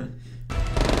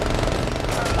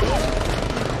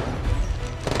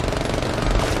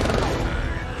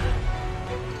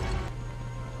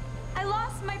 I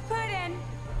lost my pudding.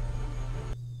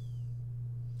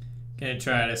 Gonna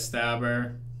try to stab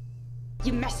her.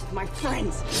 You mess with my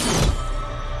friends.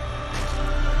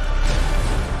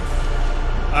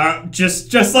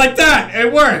 Just like that,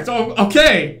 it worked. Oh,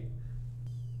 okay.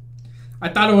 I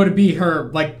thought it would be her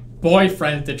like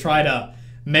boyfriend to try to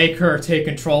make her take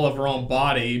control of her own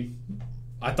body.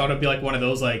 I thought it'd be like one of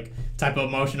those like type of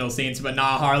emotional scenes, but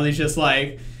nah, Harley's just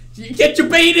like, get your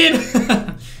bait in.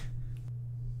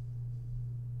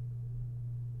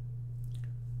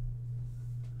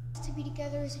 To be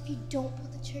together is if you don't pull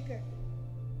the trigger.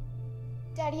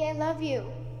 Daddy, I love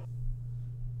you.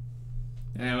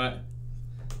 Damn it.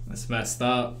 That's messed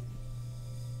up.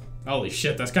 Holy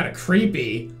shit, that's kind of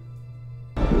creepy.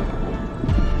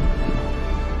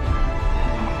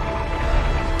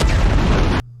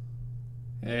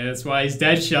 Hey, that's why he's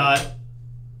Deadshot.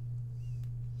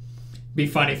 Be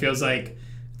funny if it was like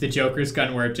the Joker's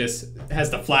gun where it just has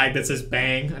the flag that says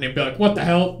bang, and he'd be like, what the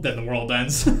hell? Then the world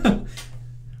ends.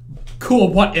 Cool,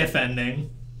 what if ending?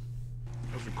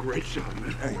 That was a great shot,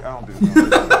 man. Hey, I don't do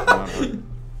that.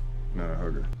 Not a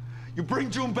hugger. You bring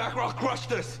June back or I'll crush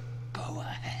this. Go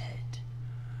ahead.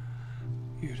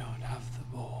 You don't have the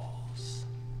balls.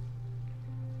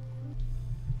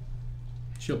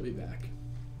 She'll be back.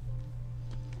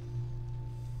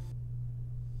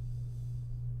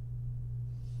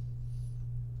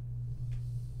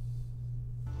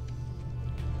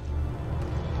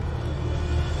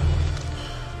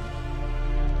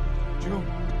 June.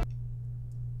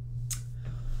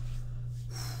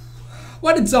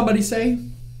 What did somebody say?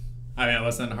 I mean, it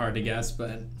wasn't hard to guess,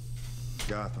 but...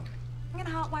 Gotham. I'm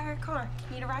gonna hotwire a car.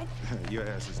 Need a ride? Your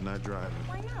ass is not driving.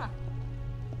 Why not?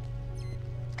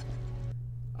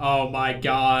 Oh my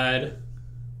god.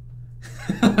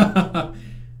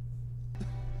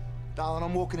 Darling,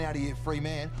 I'm walking out of here free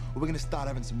man, or we're gonna start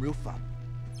having some real fun.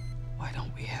 Why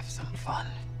don't we have some fun?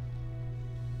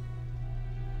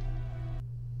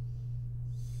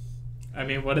 I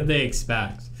mean, what did they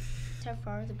expect? How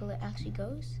far the bullet actually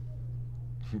goes?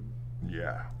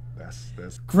 Yeah, that's...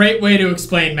 Great way to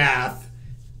explain math.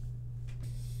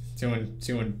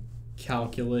 doing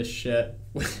calculus shit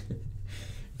with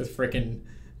freaking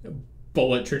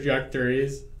bullet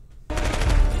trajectories. What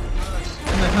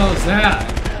the hell is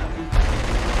that?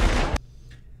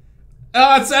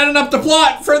 Oh, it's setting up the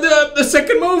plot for the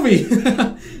second movie.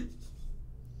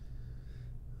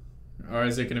 Or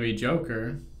is it gonna be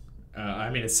Joker? I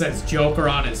mean, it says Joker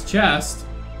on his chest.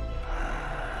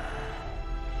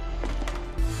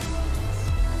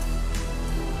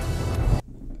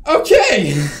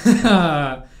 Okay.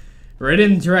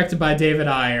 Written and directed by David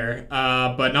Ayer,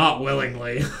 but not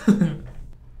willingly.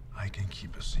 I can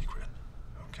keep a secret,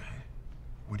 okay?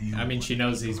 What do you? I mean, she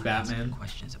knows he's Batman.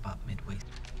 Questions about Midway.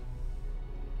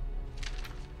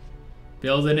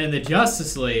 Building in the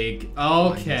Justice League.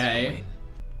 Okay.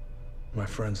 My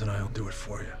friends and I will do it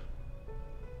for you.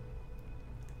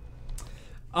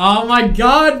 Oh my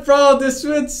god, bro, this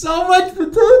with so much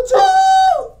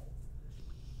potential!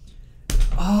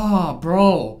 Oh,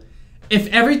 bro. If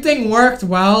everything worked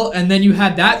well and then you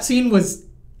had that scene was...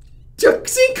 That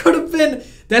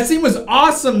scene was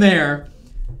awesome there.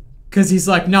 Because he's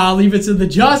like, nah, leave it to the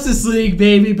Justice League,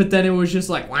 baby. But then it was just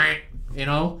like, wah, you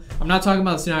know? I'm not talking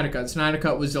about the Snyder Cut. Snyder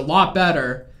Cut was a lot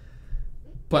better.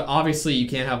 But obviously you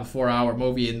can't have a 4-hour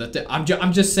movie. I'm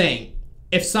just saying,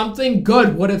 if something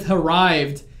good would have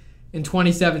arrived in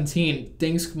 2017,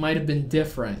 things might have been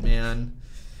different, man.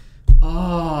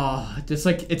 Oh,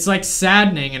 it's like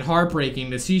saddening and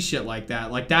heartbreaking to see shit like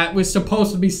that. Like, that was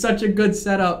supposed to be such a good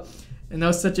setup, and that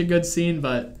was such a good scene,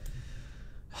 but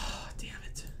oh, damn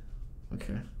it.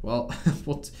 Okay, well,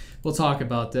 we'll talk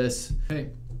about this. Okay.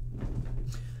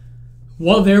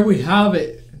 Well, there we have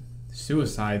it.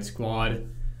 Suicide Squad.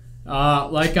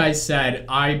 Like I said,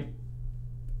 I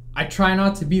try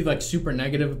not to be like super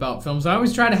negative about films. I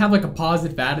always try to have like a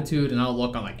positive attitude and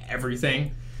outlook on like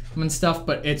everything and stuff,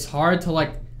 but it's hard to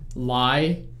like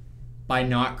lie by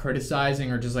not criticizing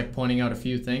or just like pointing out a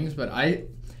few things. But I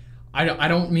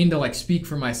don't mean to like speak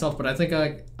for myself, but I think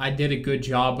I did a good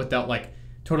job without like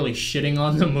totally shitting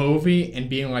on the movie and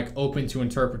being like open to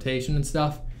interpretation and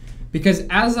stuff. Because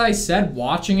as I said,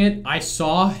 watching it, I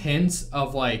saw hints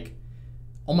of like,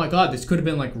 oh my god, this could have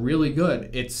been like really good.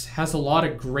 It has a lot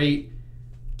of great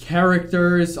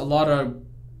characters, a lot of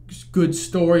good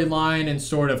storyline and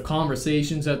sort of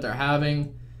conversations that they're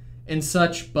having and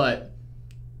such, but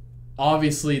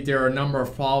obviously there are a number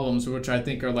of problems which I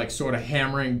think are like sort of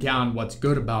hammering down what's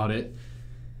good about it.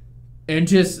 And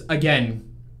just,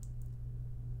 again,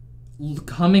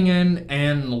 coming in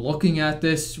and looking at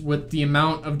this with the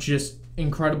amount of just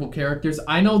incredible characters.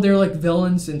 I know they're like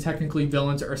villains, and technically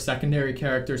villains are secondary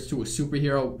characters to a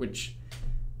superhero, which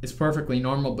is perfectly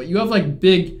normal, but you have like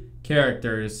big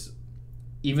characters,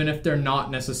 even if they're not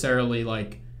necessarily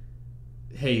like,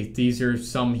 hey, these are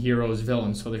some heroes'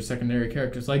 villains, so they're secondary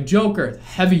characters. Like Joker,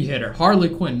 heavy hitter. Harley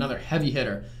Quinn, another heavy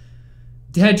hitter.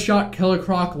 Deadshot, Killer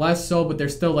Croc, less so, but they're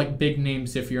still like big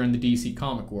names if you're in the DC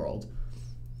comic world.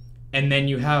 And then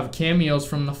you have cameos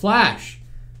from The Flash.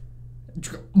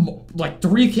 Like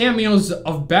 3 cameos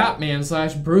of Batman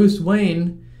 / Bruce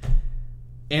Wayne.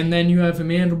 And then you have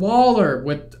Amanda Waller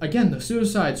with, again, the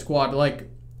Suicide Squad. Like,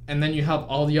 and then you have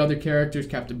all the other characters,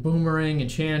 Captain Boomerang,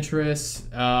 Enchantress.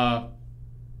 Yeah.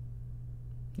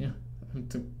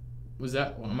 Was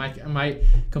that, am I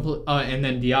complete? And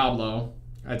then Diablo,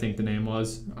 I think the name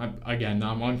was. Again,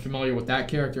 I'm unfamiliar with that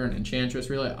character and Enchantress,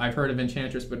 really. I've heard of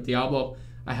Enchantress, but Diablo,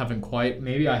 I haven't quite.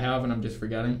 Maybe I have and I'm just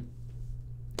forgetting.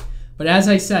 But as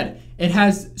I said, it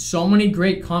has so many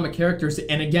great comic characters.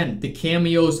 And again, the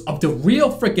cameos of the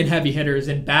real freaking heavy hitters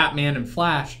in Batman and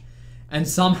Flash. And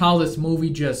somehow this movie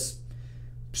just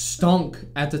stunk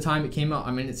at the time it came out.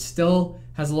 I mean, it still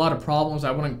has a lot of problems.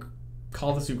 I wouldn't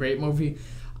call this a great movie.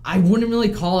 I wouldn't really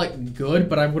call it good,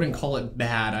 but I wouldn't call it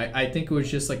bad. I think it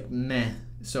was just like meh,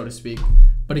 so to speak.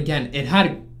 But again, it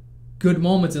had good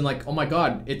moments and like, oh my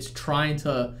god, it's trying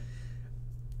to...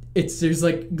 There's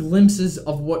like glimpses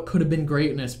of what could have been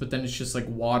greatness, but then it's just like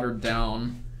watered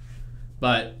down.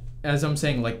 But as I'm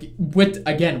saying, like with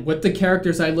the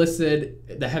characters I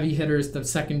listed, the heavy hitters, the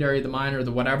secondary, the minor,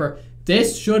 the whatever,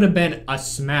 this should have been a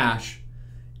smash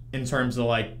in terms of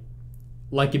like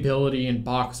likability and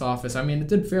box office. I mean, it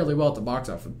did fairly well at the box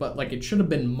office, but like it should have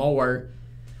been more.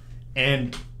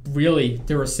 And really,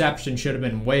 the reception should have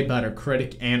been way better,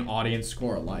 critic and audience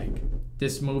score alike.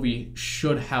 This movie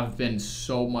should have been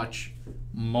so much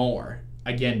more.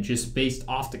 Again, just based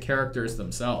off the characters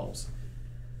themselves.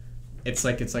 It's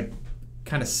like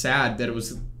kind of sad that it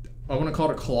was, I want to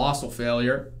call it a colossal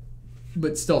failure,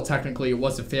 but still technically it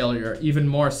was a failure, even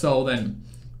more so than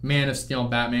Man of Steel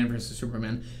and Batman vs.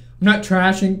 Superman. I'm not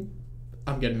trashing,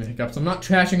 I'm getting the hiccups, I'm not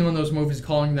trashing on those movies,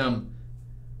 calling them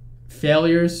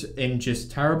failures and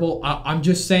just terrible. I'm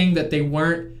just saying that they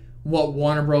weren't what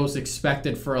Warner Bros.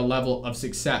 Expected for a level of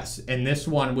success. And this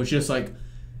one was just like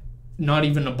not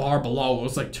even a bar below. It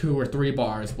was like 2 or 3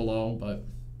 bars below, but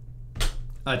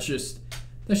that's just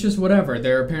whatever.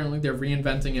 They're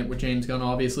reinventing it with James Gunn,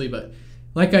 obviously, but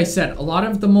like I said, a lot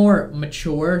of the more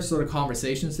mature sort of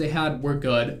conversations they had were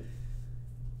good.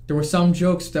 There were some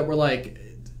jokes that were like,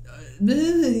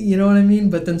 you know what I mean?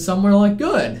 But then some were like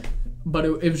good. But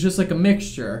it was just like a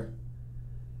mixture.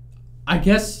 I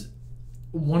guess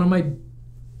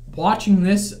watching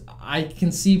this, I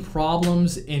can see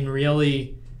problems in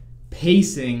really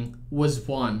pacing was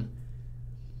one.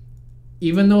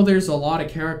 Even though there's a lot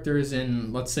of characters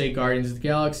in, let's say, Guardians of the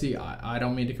Galaxy, I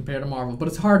don't mean to compare to Marvel, but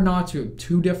it's hard not to.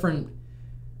 2 different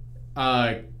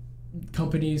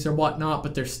companies or whatnot,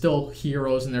 but they're still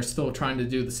heroes and they're still trying to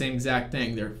do the same exact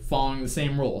thing. They're following the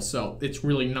same rules, so it's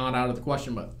really not out of the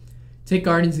question. But take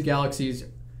Guardians of the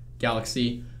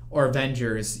Galaxy or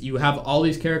Avengers. You have all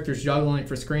these characters juggling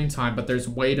for screen time, but there's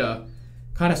a way to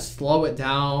kind of slow it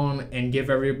down and give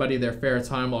everybody their fair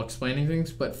time while explaining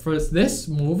things. But for this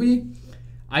movie,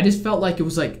 I just felt like it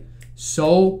was like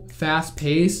so fast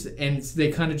paced and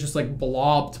they kind of just like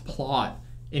blobbed plot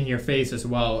in your face as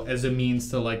well as a means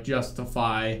to like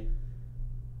justify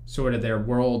sort of their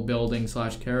world building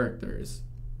 / characters.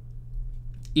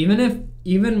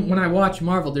 Even when I watch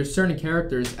Marvel, there's certain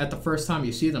characters at the first time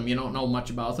you see them, you don't know much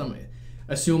about them,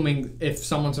 assuming if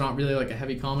someone's not really like a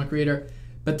heavy comic reader,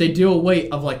 but they do a way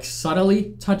of like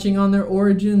subtly touching on their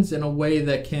origins in a way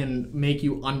that can make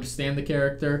you understand the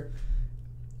character.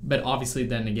 But obviously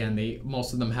then again,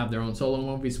 most of them have their own solo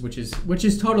movies, which is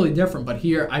totally different. But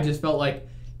here I just felt like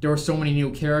there were so many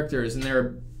new characters and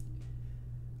they're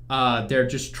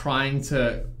just trying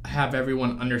to have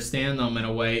everyone understand them in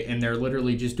a way, and they're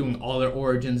literally just doing all their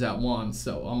origins at once.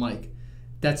 So I'm like,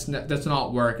 that's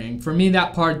not working. For me,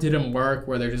 that part didn't work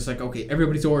where they're just like, okay,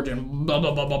 everybody's origin, blah,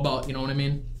 blah, blah, blah, blah. You know what I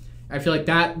mean? I feel like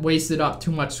that wasted up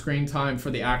too much screen time for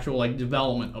the actual like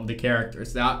development of the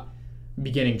characters. That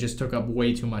beginning just took up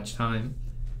way too much time.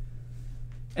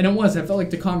 And I felt like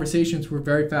the conversations were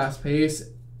very fast paced.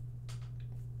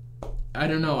 I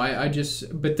don't know,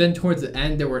 but then towards the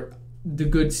end there were the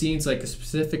good scenes, like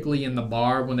specifically in the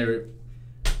bar when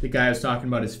the guy was talking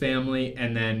about his family,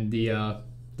 and then the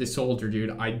soldier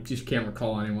dude, I just can't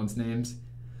recall anyone's names.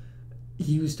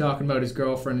 He was talking about his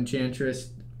girlfriend Enchantress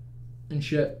and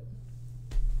shit.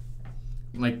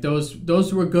 Like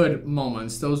those were good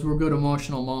moments. Those were good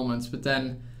emotional moments. But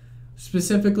then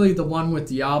specifically the one with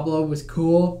Diablo was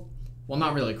cool. Well,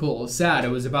 not really cool. It was sad. It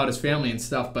was about his family and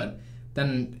stuff. But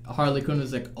then Harley Quinn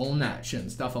was like, own that shit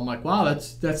and stuff. I'm like, wow,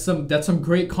 that's some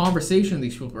great conversation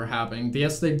these people are having.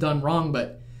 Yes, they've done wrong,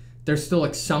 but there's still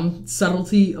like some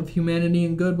subtlety of humanity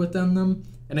and good within them.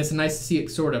 And it's nice to see it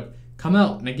sort of come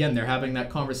out. And again, they're having that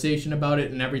conversation about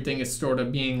it, and everything is sort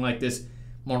of being like this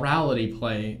morality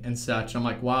play and such. I'm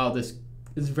like, wow, this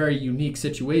is a very unique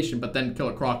situation. But then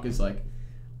Killer Croc is like,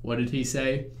 what did he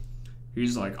say?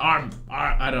 He's like,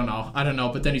 I don't know.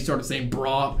 But then he started saying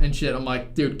bra and shit. I'm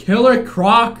like, dude, Killer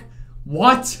Croc?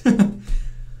 What?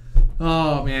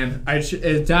 Oh, man.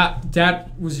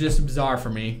 That was just bizarre for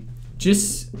me.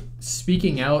 Just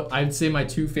speaking out, I'd say my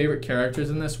 2 favorite characters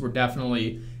in this were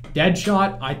definitely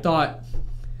Deadshot.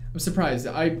 I'm surprised.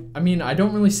 I mean, I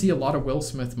don't really see a lot of Will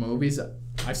Smith movies.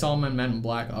 I saw him in Men in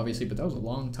Black, obviously, but that was a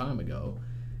long time ago.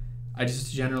 I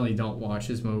just generally don't watch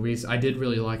his movies. I did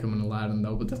really like him in Aladdin,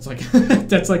 though, but that's like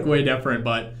that's like way different.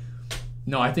 But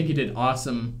no, I think he did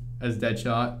awesome as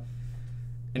Deadshot,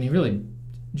 and he really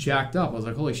jacked up. I was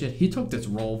like, holy shit, he took this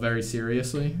role very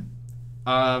seriously.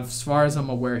 As far as I'm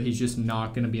aware, he's just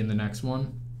not going to be in the next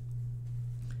one.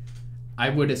 I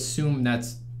would assume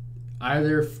that's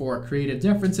either for creative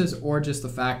differences or just the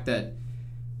fact that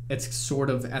it's sort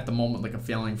of at the moment like a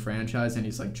failing franchise and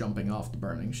he's like jumping off the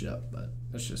burning ship. But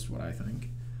that's just what I think.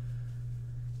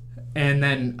 And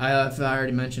then I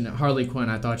already mentioned it, Harley Quinn.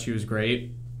 I thought she was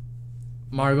great.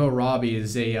 Margot Robbie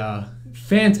is a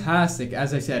fantastic,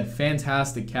 as I said,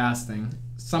 fantastic casting.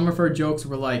 Some of her jokes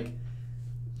were like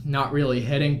not really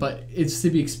hitting, but it's to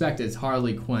be expected. It's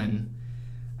Harley Quinn.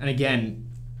 And again,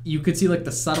 you could see like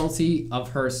the subtlety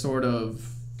of her sort of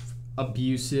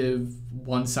abusive,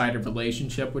 one-sided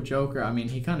relationship with Joker. I mean,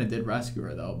 he kind of did rescue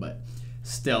her though, but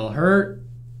still, her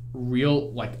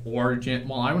real like origin,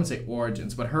 well, I wouldn't say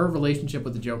origins, but her relationship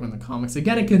with the Joker in the comics,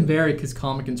 again, it can vary because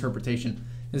comic interpretation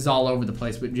is all over the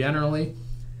place, but generally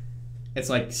it's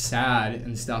like sad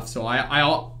and stuff. So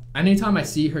I anytime I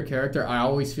see her character, I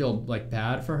always feel like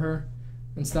bad for her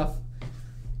and stuff,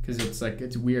 because it's like,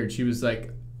 it's weird. She was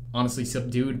like honestly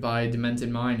subdued by a demented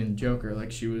mind in Joker.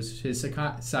 Like, she was his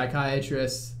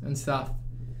psychiatrist and stuff.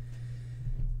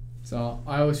 So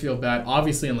I always feel bad.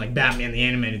 Obviously, in like Batman the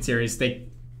Animated Series,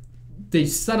 they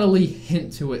subtly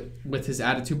hint to it with his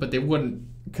attitude, but they wouldn't,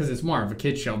 because it's more of a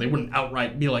kid's show, they wouldn't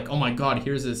outright be like, oh my god,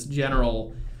 here's this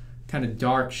general kind of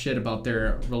dark shit about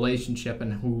their relationship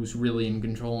and who's really in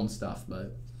control and stuff.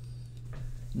 But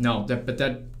no,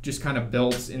 that just kind of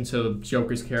builds into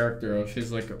Joker's character of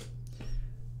his like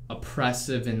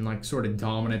oppressive and like sort of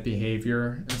dominant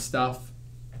behavior and stuff.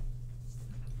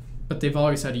 But they've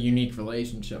always had a unique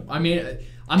relationship. I mean,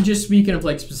 I'm just speaking of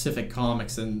like specific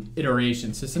comics and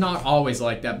iterations. It's not always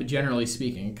like that, but generally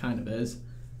speaking, it kind of is.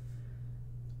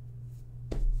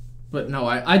 But no,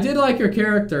 I did like her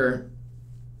character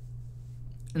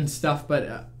and stuff,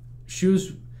 but she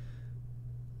was...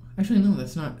 Actually, no,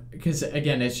 that's not... Because,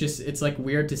 again, it's like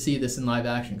weird to see this in live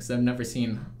action, because I've never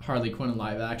seen Harley Quinn in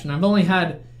live action. I've only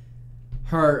had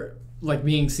her, like,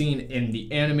 being seen in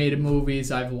the animated movies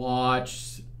I've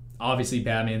watched. Obviously,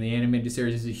 Batman the Animated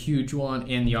Series is a huge one,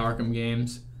 and the Arkham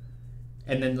games.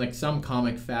 And then, like, some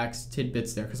comic facts,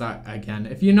 tidbits there, because again,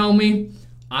 if you know me,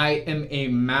 I am a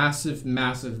massive,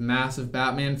 massive, massive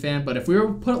Batman fan, but if we were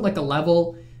to put like a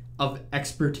level of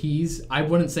expertise, I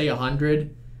wouldn't say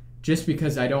 100, just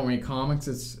because I don't read comics.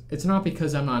 It's not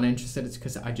because I'm not interested, it's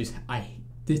because I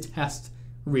detest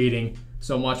reading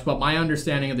so much, but my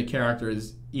understanding of the character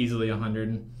is easily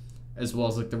 100, as well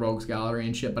as like the Rogues Gallery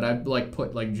and shit. But I'd like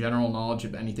put like general knowledge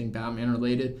of anything Batman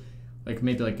related, like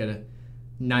maybe like a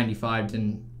 95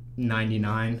 to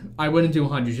 99. I wouldn't do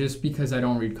 100 just because I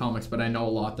don't read comics, but I know a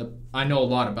lot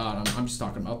about him. I'm just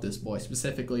talking about this boy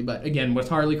specifically. But again, with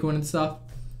Harley Quinn and stuff,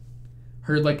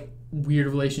 her like weird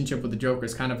relationship with the Joker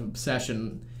is kind of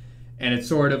obsession, and it's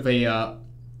sort of a how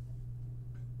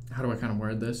do I kind of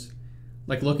word this?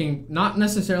 Like looking not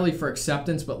necessarily for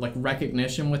acceptance, but like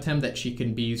recognition with him that she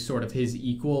can be sort of his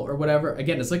equal or whatever.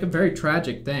 Again, it's like a very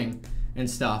tragic thing and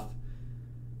stuff.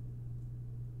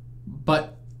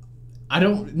 But I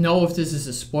don't know if this is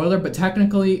a spoiler, but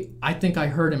technically, I think I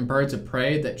heard in Birds of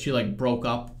Prey that she like broke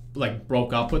up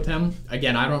with him.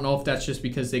 Again, I don't know if that's just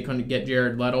because they couldn't get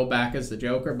Jared Leto back as the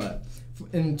Joker, but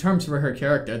in terms of her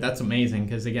character, that's amazing,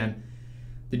 because again,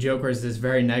 the Joker is this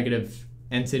very negative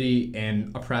entity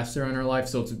and oppressor in her life,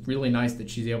 so it's really nice that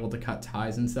she's able to cut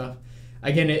ties and stuff.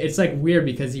 Again, it's like weird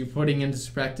because you're putting into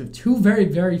perspective two very,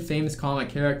 very famous comic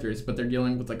characters, but they're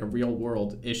dealing with like a real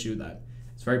world issue that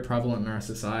it's very prevalent in our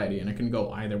society, and it can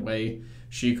go either way.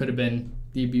 She could have been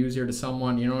the abuser to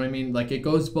someone, you know what I mean? Like, it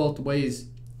goes both ways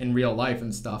in real life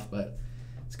and stuff, but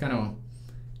it's kind of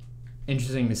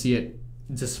interesting to see it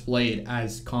displayed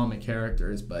as comic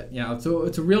characters. But yeah, it's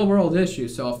a real world issue,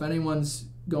 so if anyone's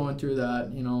going through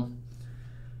that, you know,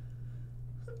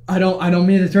 I don't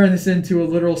mean to turn this into a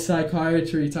literal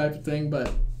psychiatry type of thing,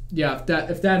 but yeah,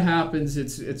 if that happens,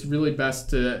 it's really best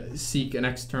to seek an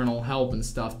external help and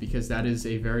stuff, because that is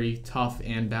a very tough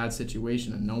and bad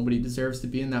situation, and nobody deserves to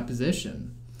be in that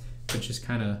position. But just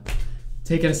kind of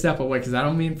taking a step away, because I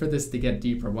don't mean for this to get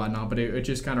deep or whatnot, but it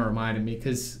just kind of reminded me,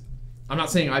 because I'm not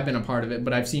saying I've been a part of it,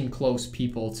 but I've seen close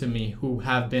people to me who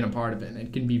have been a part of it, and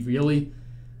it can be really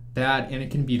bad, and it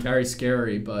can be very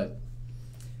scary. But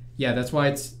yeah, that's why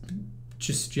it's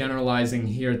just generalizing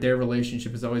here. Their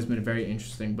relationship has always been very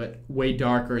interesting, but way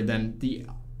darker than the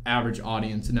average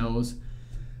audience knows.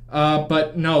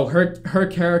 But no, her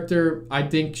character, I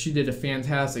think she did a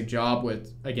fantastic job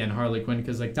with, again, Harley Quinn,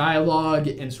 because like dialogue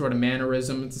and sort of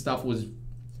mannerism and stuff was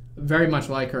very much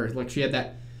like her. Like, she had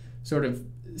that sort of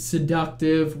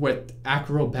seductive with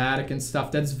acrobatic and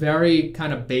stuff. That's very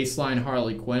kind of baseline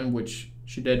Harley Quinn, which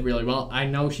she did really well. I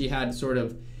know she had sort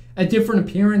of a different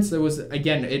appearance. There was,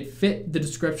 again, it fit the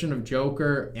description of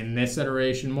Joker in this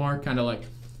iteration more, kind of like,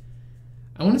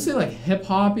 I want to say like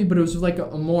hip-hoppy, but it was like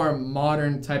a more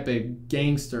modern type of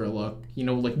gangster look, you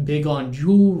know, like big on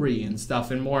jewelry and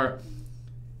stuff, and more,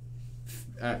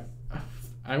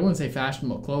 I wouldn't say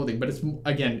fashionable clothing, but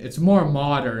it's more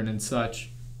modern and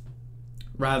such,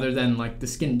 rather than like the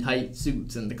skin-tight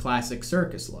suits and the classic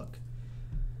circus look.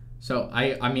 So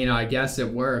I mean, I guess it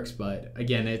works, but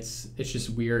again, it's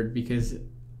just weird because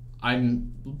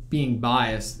I'm being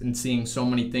biased and seeing so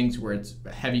many things where it's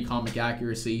heavy comic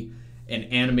accuracy in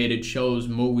animated shows,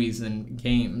 movies, and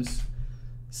games.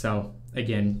 So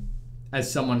again,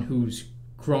 as someone who's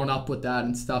grown up with that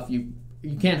and stuff, you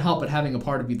can't help but having a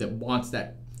part of you that wants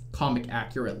that comic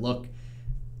accurate look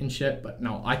and shit. But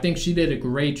no, I think she did a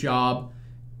great job.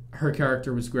 Her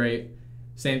character was great.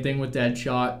 Same thing with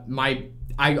Deadshot.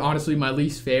 Honestly, my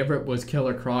least favorite was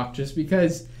Killer Croc, just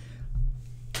because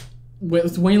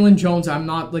with Waylon Jones, I'm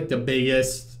not like the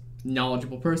biggest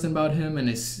knowledgeable person about him and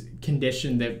his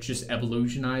condition that just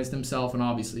evolutionized himself. And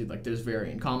obviously, like, there's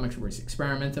variant comics where he's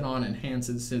experimented on,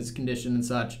 enhances his condition and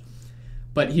such.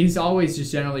 But he's always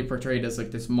just generally portrayed as,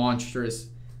 like, this monstrous,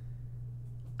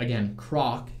 again,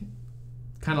 croc,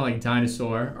 kind of like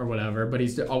dinosaur or whatever, but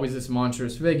he's always this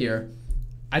monstrous figure.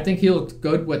 I think he looked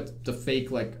good with the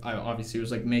fake, like, obviously it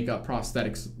was like makeup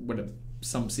prosthetics with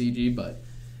some CG, but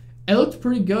it looked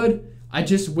pretty good. I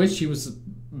just wish he was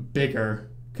bigger,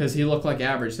 because he looked like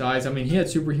average size. I mean, he had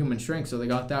superhuman strength, so they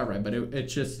got that right, but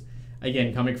it's just,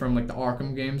 again, coming from like the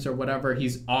Arkham games or whatever,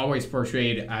 he's always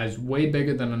portrayed as way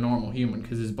bigger than a normal human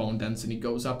because his bone density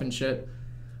goes up and shit.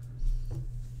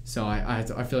 So I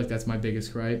feel like that's my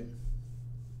biggest gripe.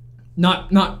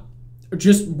 Not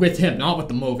just with him, not with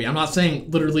the movie. I'm not saying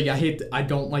literally I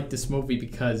don't like this movie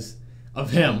because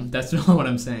of him. That's not what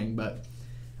I'm saying. But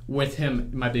with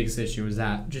him, my biggest issue is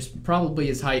that just probably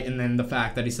his height, and then the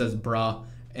fact that he says bruh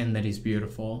and that he's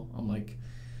beautiful. I'm like,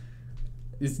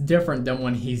 it's different than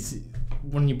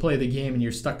when you play the game and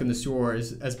you're stuck in the sewer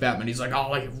as Batman. He's like, I'll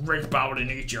like rip out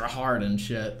and eat your heart and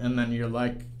shit. And then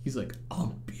he's like,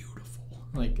 I'm beautiful.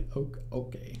 Like,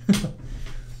 okay.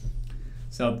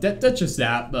 So that's just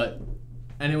that. But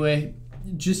anyway,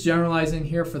 just generalizing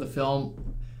here for the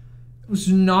film, it was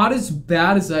not as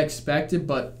bad as I expected,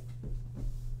 but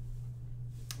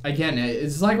again,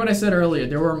 it's like what I said earlier.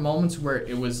 There were moments where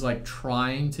it was like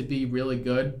trying to be really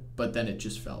good, but then it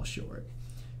just fell short.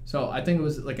 So I think it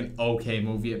was like an okay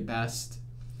movie at best.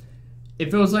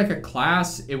 If it was like a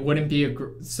class, it wouldn't be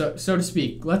so to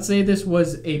speak. Let's say this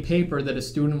was a paper that a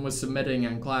student was submitting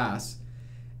in class,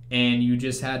 and you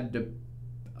just had to,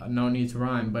 no need to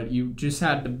rhyme, but you just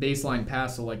had the baseline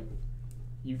pass, so like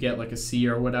you get like a C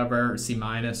or whatever, or C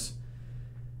minus.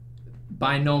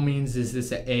 By no means is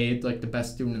this an A, like the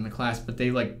best student in the class, but they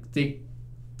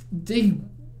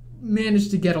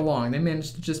managed to get along. They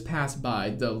managed to just pass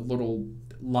by the little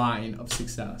line of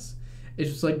success.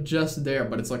 It's just like just there,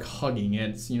 but it's like hugging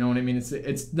it. You know what I mean?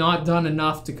 It's not done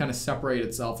enough to kind of separate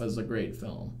itself as a great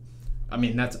film. I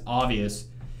mean, that's obvious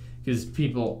because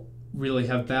people really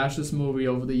have bashed this movie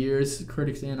over the years,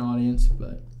 critics and audience,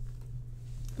 but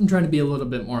I'm trying to be a little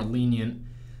bit more lenient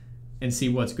and see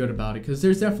what's good about it, because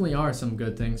there's definitely are some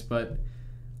good things. But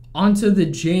onto the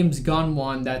James Gunn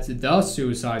one, that's the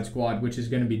Suicide Squad, which is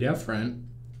going to be different.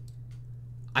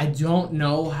 I don't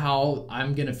know how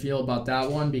I'm going to feel about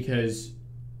that one, because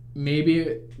maybe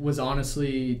it was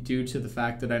honestly due to the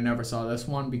fact that I never saw this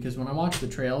one, because when I watched the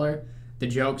trailer, the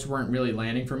jokes weren't really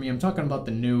landing for me. I'm talking about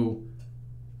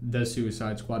The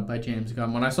Suicide Squad by James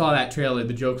Gunn. When I saw that trailer,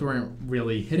 the jokes weren't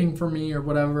really hitting for me or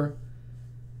whatever.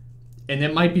 And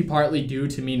it might be partly due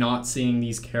to me not seeing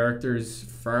these characters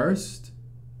first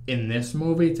in this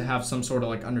movie to have some sort of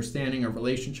like understanding or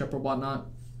relationship or whatnot.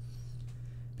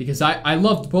 Because I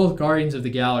loved both Guardians of the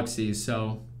Galaxy,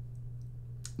 so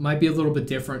it might be a little bit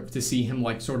different to see him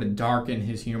like sort of darken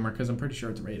his humor, because I'm pretty sure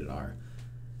it's rated R.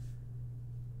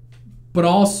 But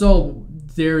also,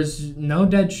 there's no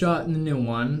Deadshot in the new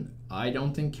one. I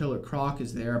don't think Killer Croc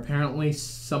is there. Apparently,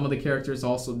 some of the characters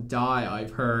also die,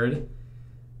 I've heard.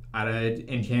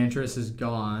 Enchantress is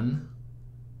gone.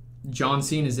 John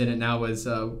Cena's in it now as,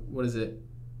 what is it?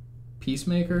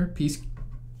 Peacemaker?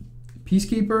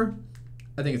 Peacekeeper?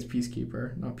 I think it's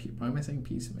Peacekeeper. Not why am I saying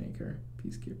Peacemaker?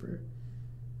 Peacekeeper.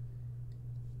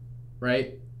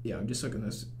 Right? Yeah, I'm just looking at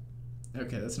this.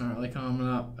 Okay, that's not really coming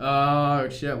up. Oh,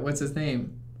 shit. What's his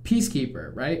name?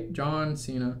 Peacekeeper, right? John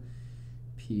Cena.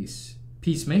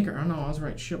 Peacemaker. Oh, no, I was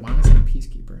right. Shit, why am I saying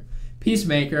Peacekeeper?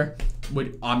 Peacemaker.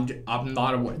 I'm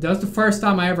not aware. That was the first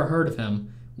time I ever heard of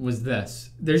him, was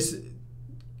this.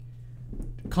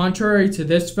 Contrary to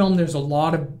this film, there's a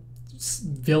lot of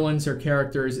villains or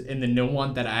characters in the new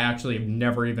one that I actually have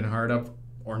never even heard of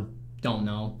or don't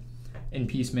know. And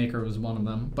Peacemaker was one of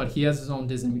them. But he has his own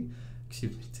Disney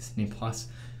Plus,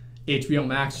 HBO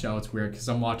Max show. It's weird because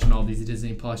I'm watching all these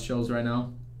Disney Plus shows right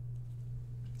now.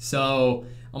 So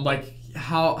I'm like,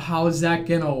 how is that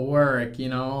gonna work? You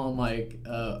know, I'm like,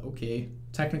 okay.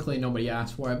 Technically, nobody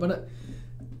asked for it, but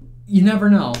you never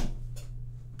know.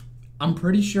 I'm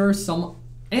pretty sure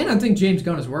and I think James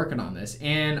Gunn is working on this,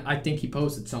 and I think he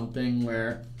posted something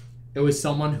where it was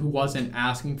someone who wasn't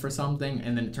asking for something,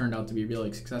 and then it turned out to be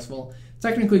really successful.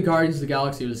 Technically, Guardians of the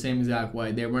Galaxy was the same exact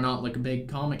way. They were not like a big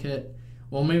comic hit.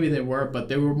 Well, maybe they were, but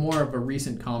they were more of a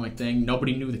recent comic thing.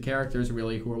 Nobody knew the characters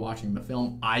really who were watching the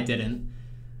film. I didn't.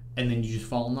 And then you just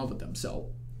fall in love with them. So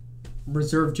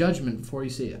reserve judgment before you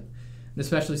see it. And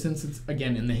especially since it's,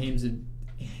 again, in the hands of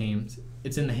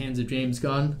James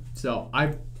Gunn. So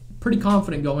I'm pretty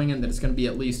confident going in that it's going to be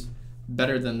at least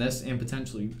better than this and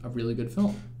potentially a really good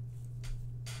film.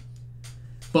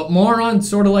 But more on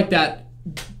sort of like that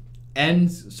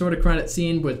end sort of credit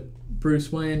scene with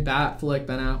Bruce Wayne, Batfleck,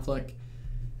 Ben Affleck,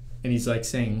 and he's like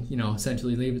saying, you know,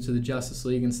 essentially leave it to the Justice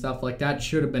League and stuff like that.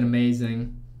 Should have been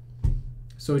amazing.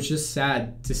 So it's just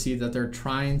sad to see that they're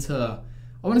trying to,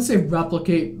 I want to say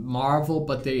replicate Marvel,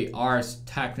 but they are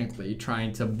technically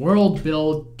trying to world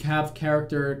build, have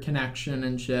character connection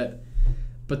and shit.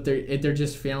 But they're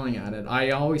just failing at it. I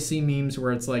always see memes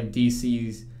where it's like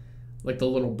DC's like the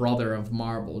little brother of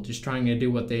Marvel, just trying to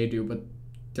do what they do, but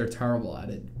they're terrible at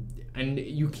it. And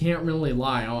you can't really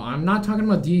lie. I'm not talking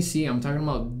about DC, I'm talking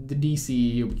about the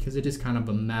DCEU, because it is kind of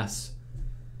a mess.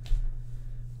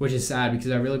 Which is sad,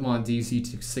 because I really want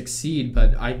DC to succeed,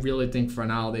 but I really think for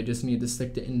now they just need to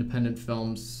stick to independent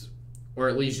films, or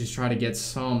at least just try to get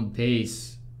some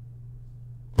base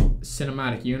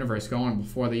cinematic universe going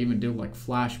before they even do like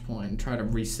Flashpoint and try to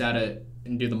reset it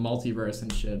and do the multiverse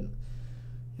and shit.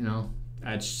 You know,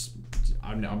 I'm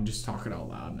just talking out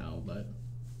loud now, but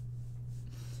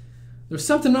there's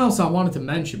something else I wanted to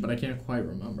mention, but I can't quite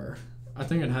remember. I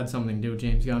think it had something to do with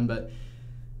James Gunn, but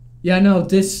yeah, no,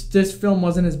 this film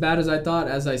wasn't as bad as I thought,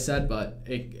 as I said, but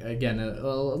it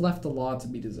left a lot to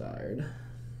be desired.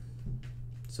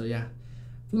 So yeah,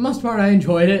 for the most part, I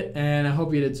enjoyed it, and I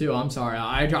hope you did too. I'm sorry.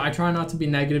 I try not to be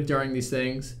negative during these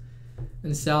things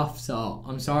and stuff, so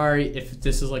I'm sorry if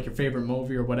this is like your favorite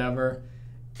movie or whatever,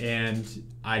 and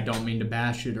I don't mean to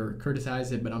bash it or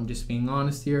criticize it, but I'm just being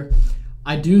honest here.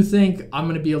 I do think I'm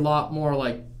going to be a lot more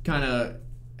like kind of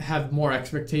have more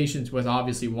expectations with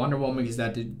obviously Wonder Woman, because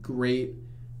that did great.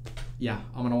 Yeah,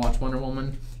 I'm going to watch Wonder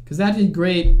Woman because that did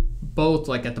great both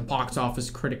like at the box office,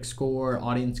 critic score,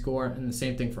 audience score, and the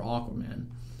same thing for Aquaman.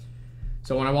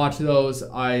 So when I watch those,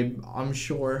 I'm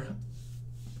sure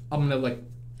I'm going to like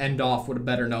end off with a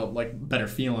better note, like better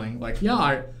feeling. Like,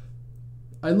 yeah,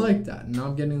 I like that. And now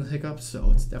I'm getting the hiccups,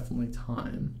 so it's definitely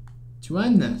time to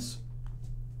end this.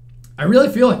 I really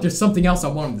feel like there's something else I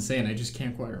wanted to say, and I just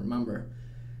can't quite remember.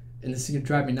 And this is going to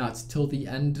drive me nuts. Till the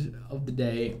end of the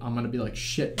day, I'm going to be like,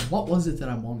 shit, what was it that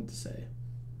I wanted to say?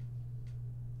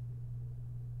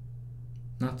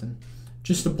 Nothing.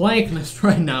 Just a blankness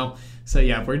right now. So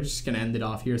yeah, we're just going to end it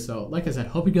off here. So like I said,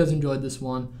 hope you guys enjoyed this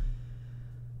one.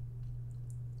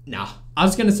 Nah, I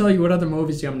was going to tell you what other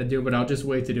movies I'm going to do, but I'll just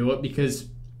wait to do it because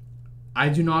I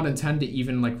do not intend to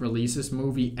even like release this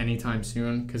movie anytime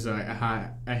soon, because I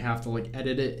have to like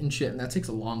edit it and shit, and that takes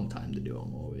a long time to do a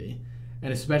movie.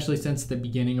 And especially since the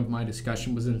beginning of my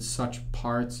discussion was in such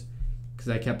parts, because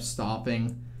I kept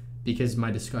stopping because my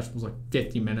discussion was like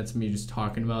 50 minutes of me just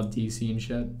talking about DC and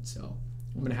shit. So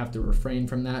I'm going to have to refrain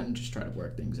from that and just try to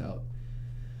work things out.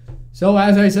 So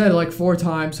as I said like 4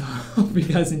 times, I hope you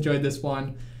guys enjoyed this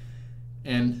one.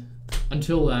 And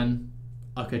until then,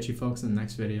 I'll catch you folks in the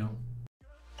next video.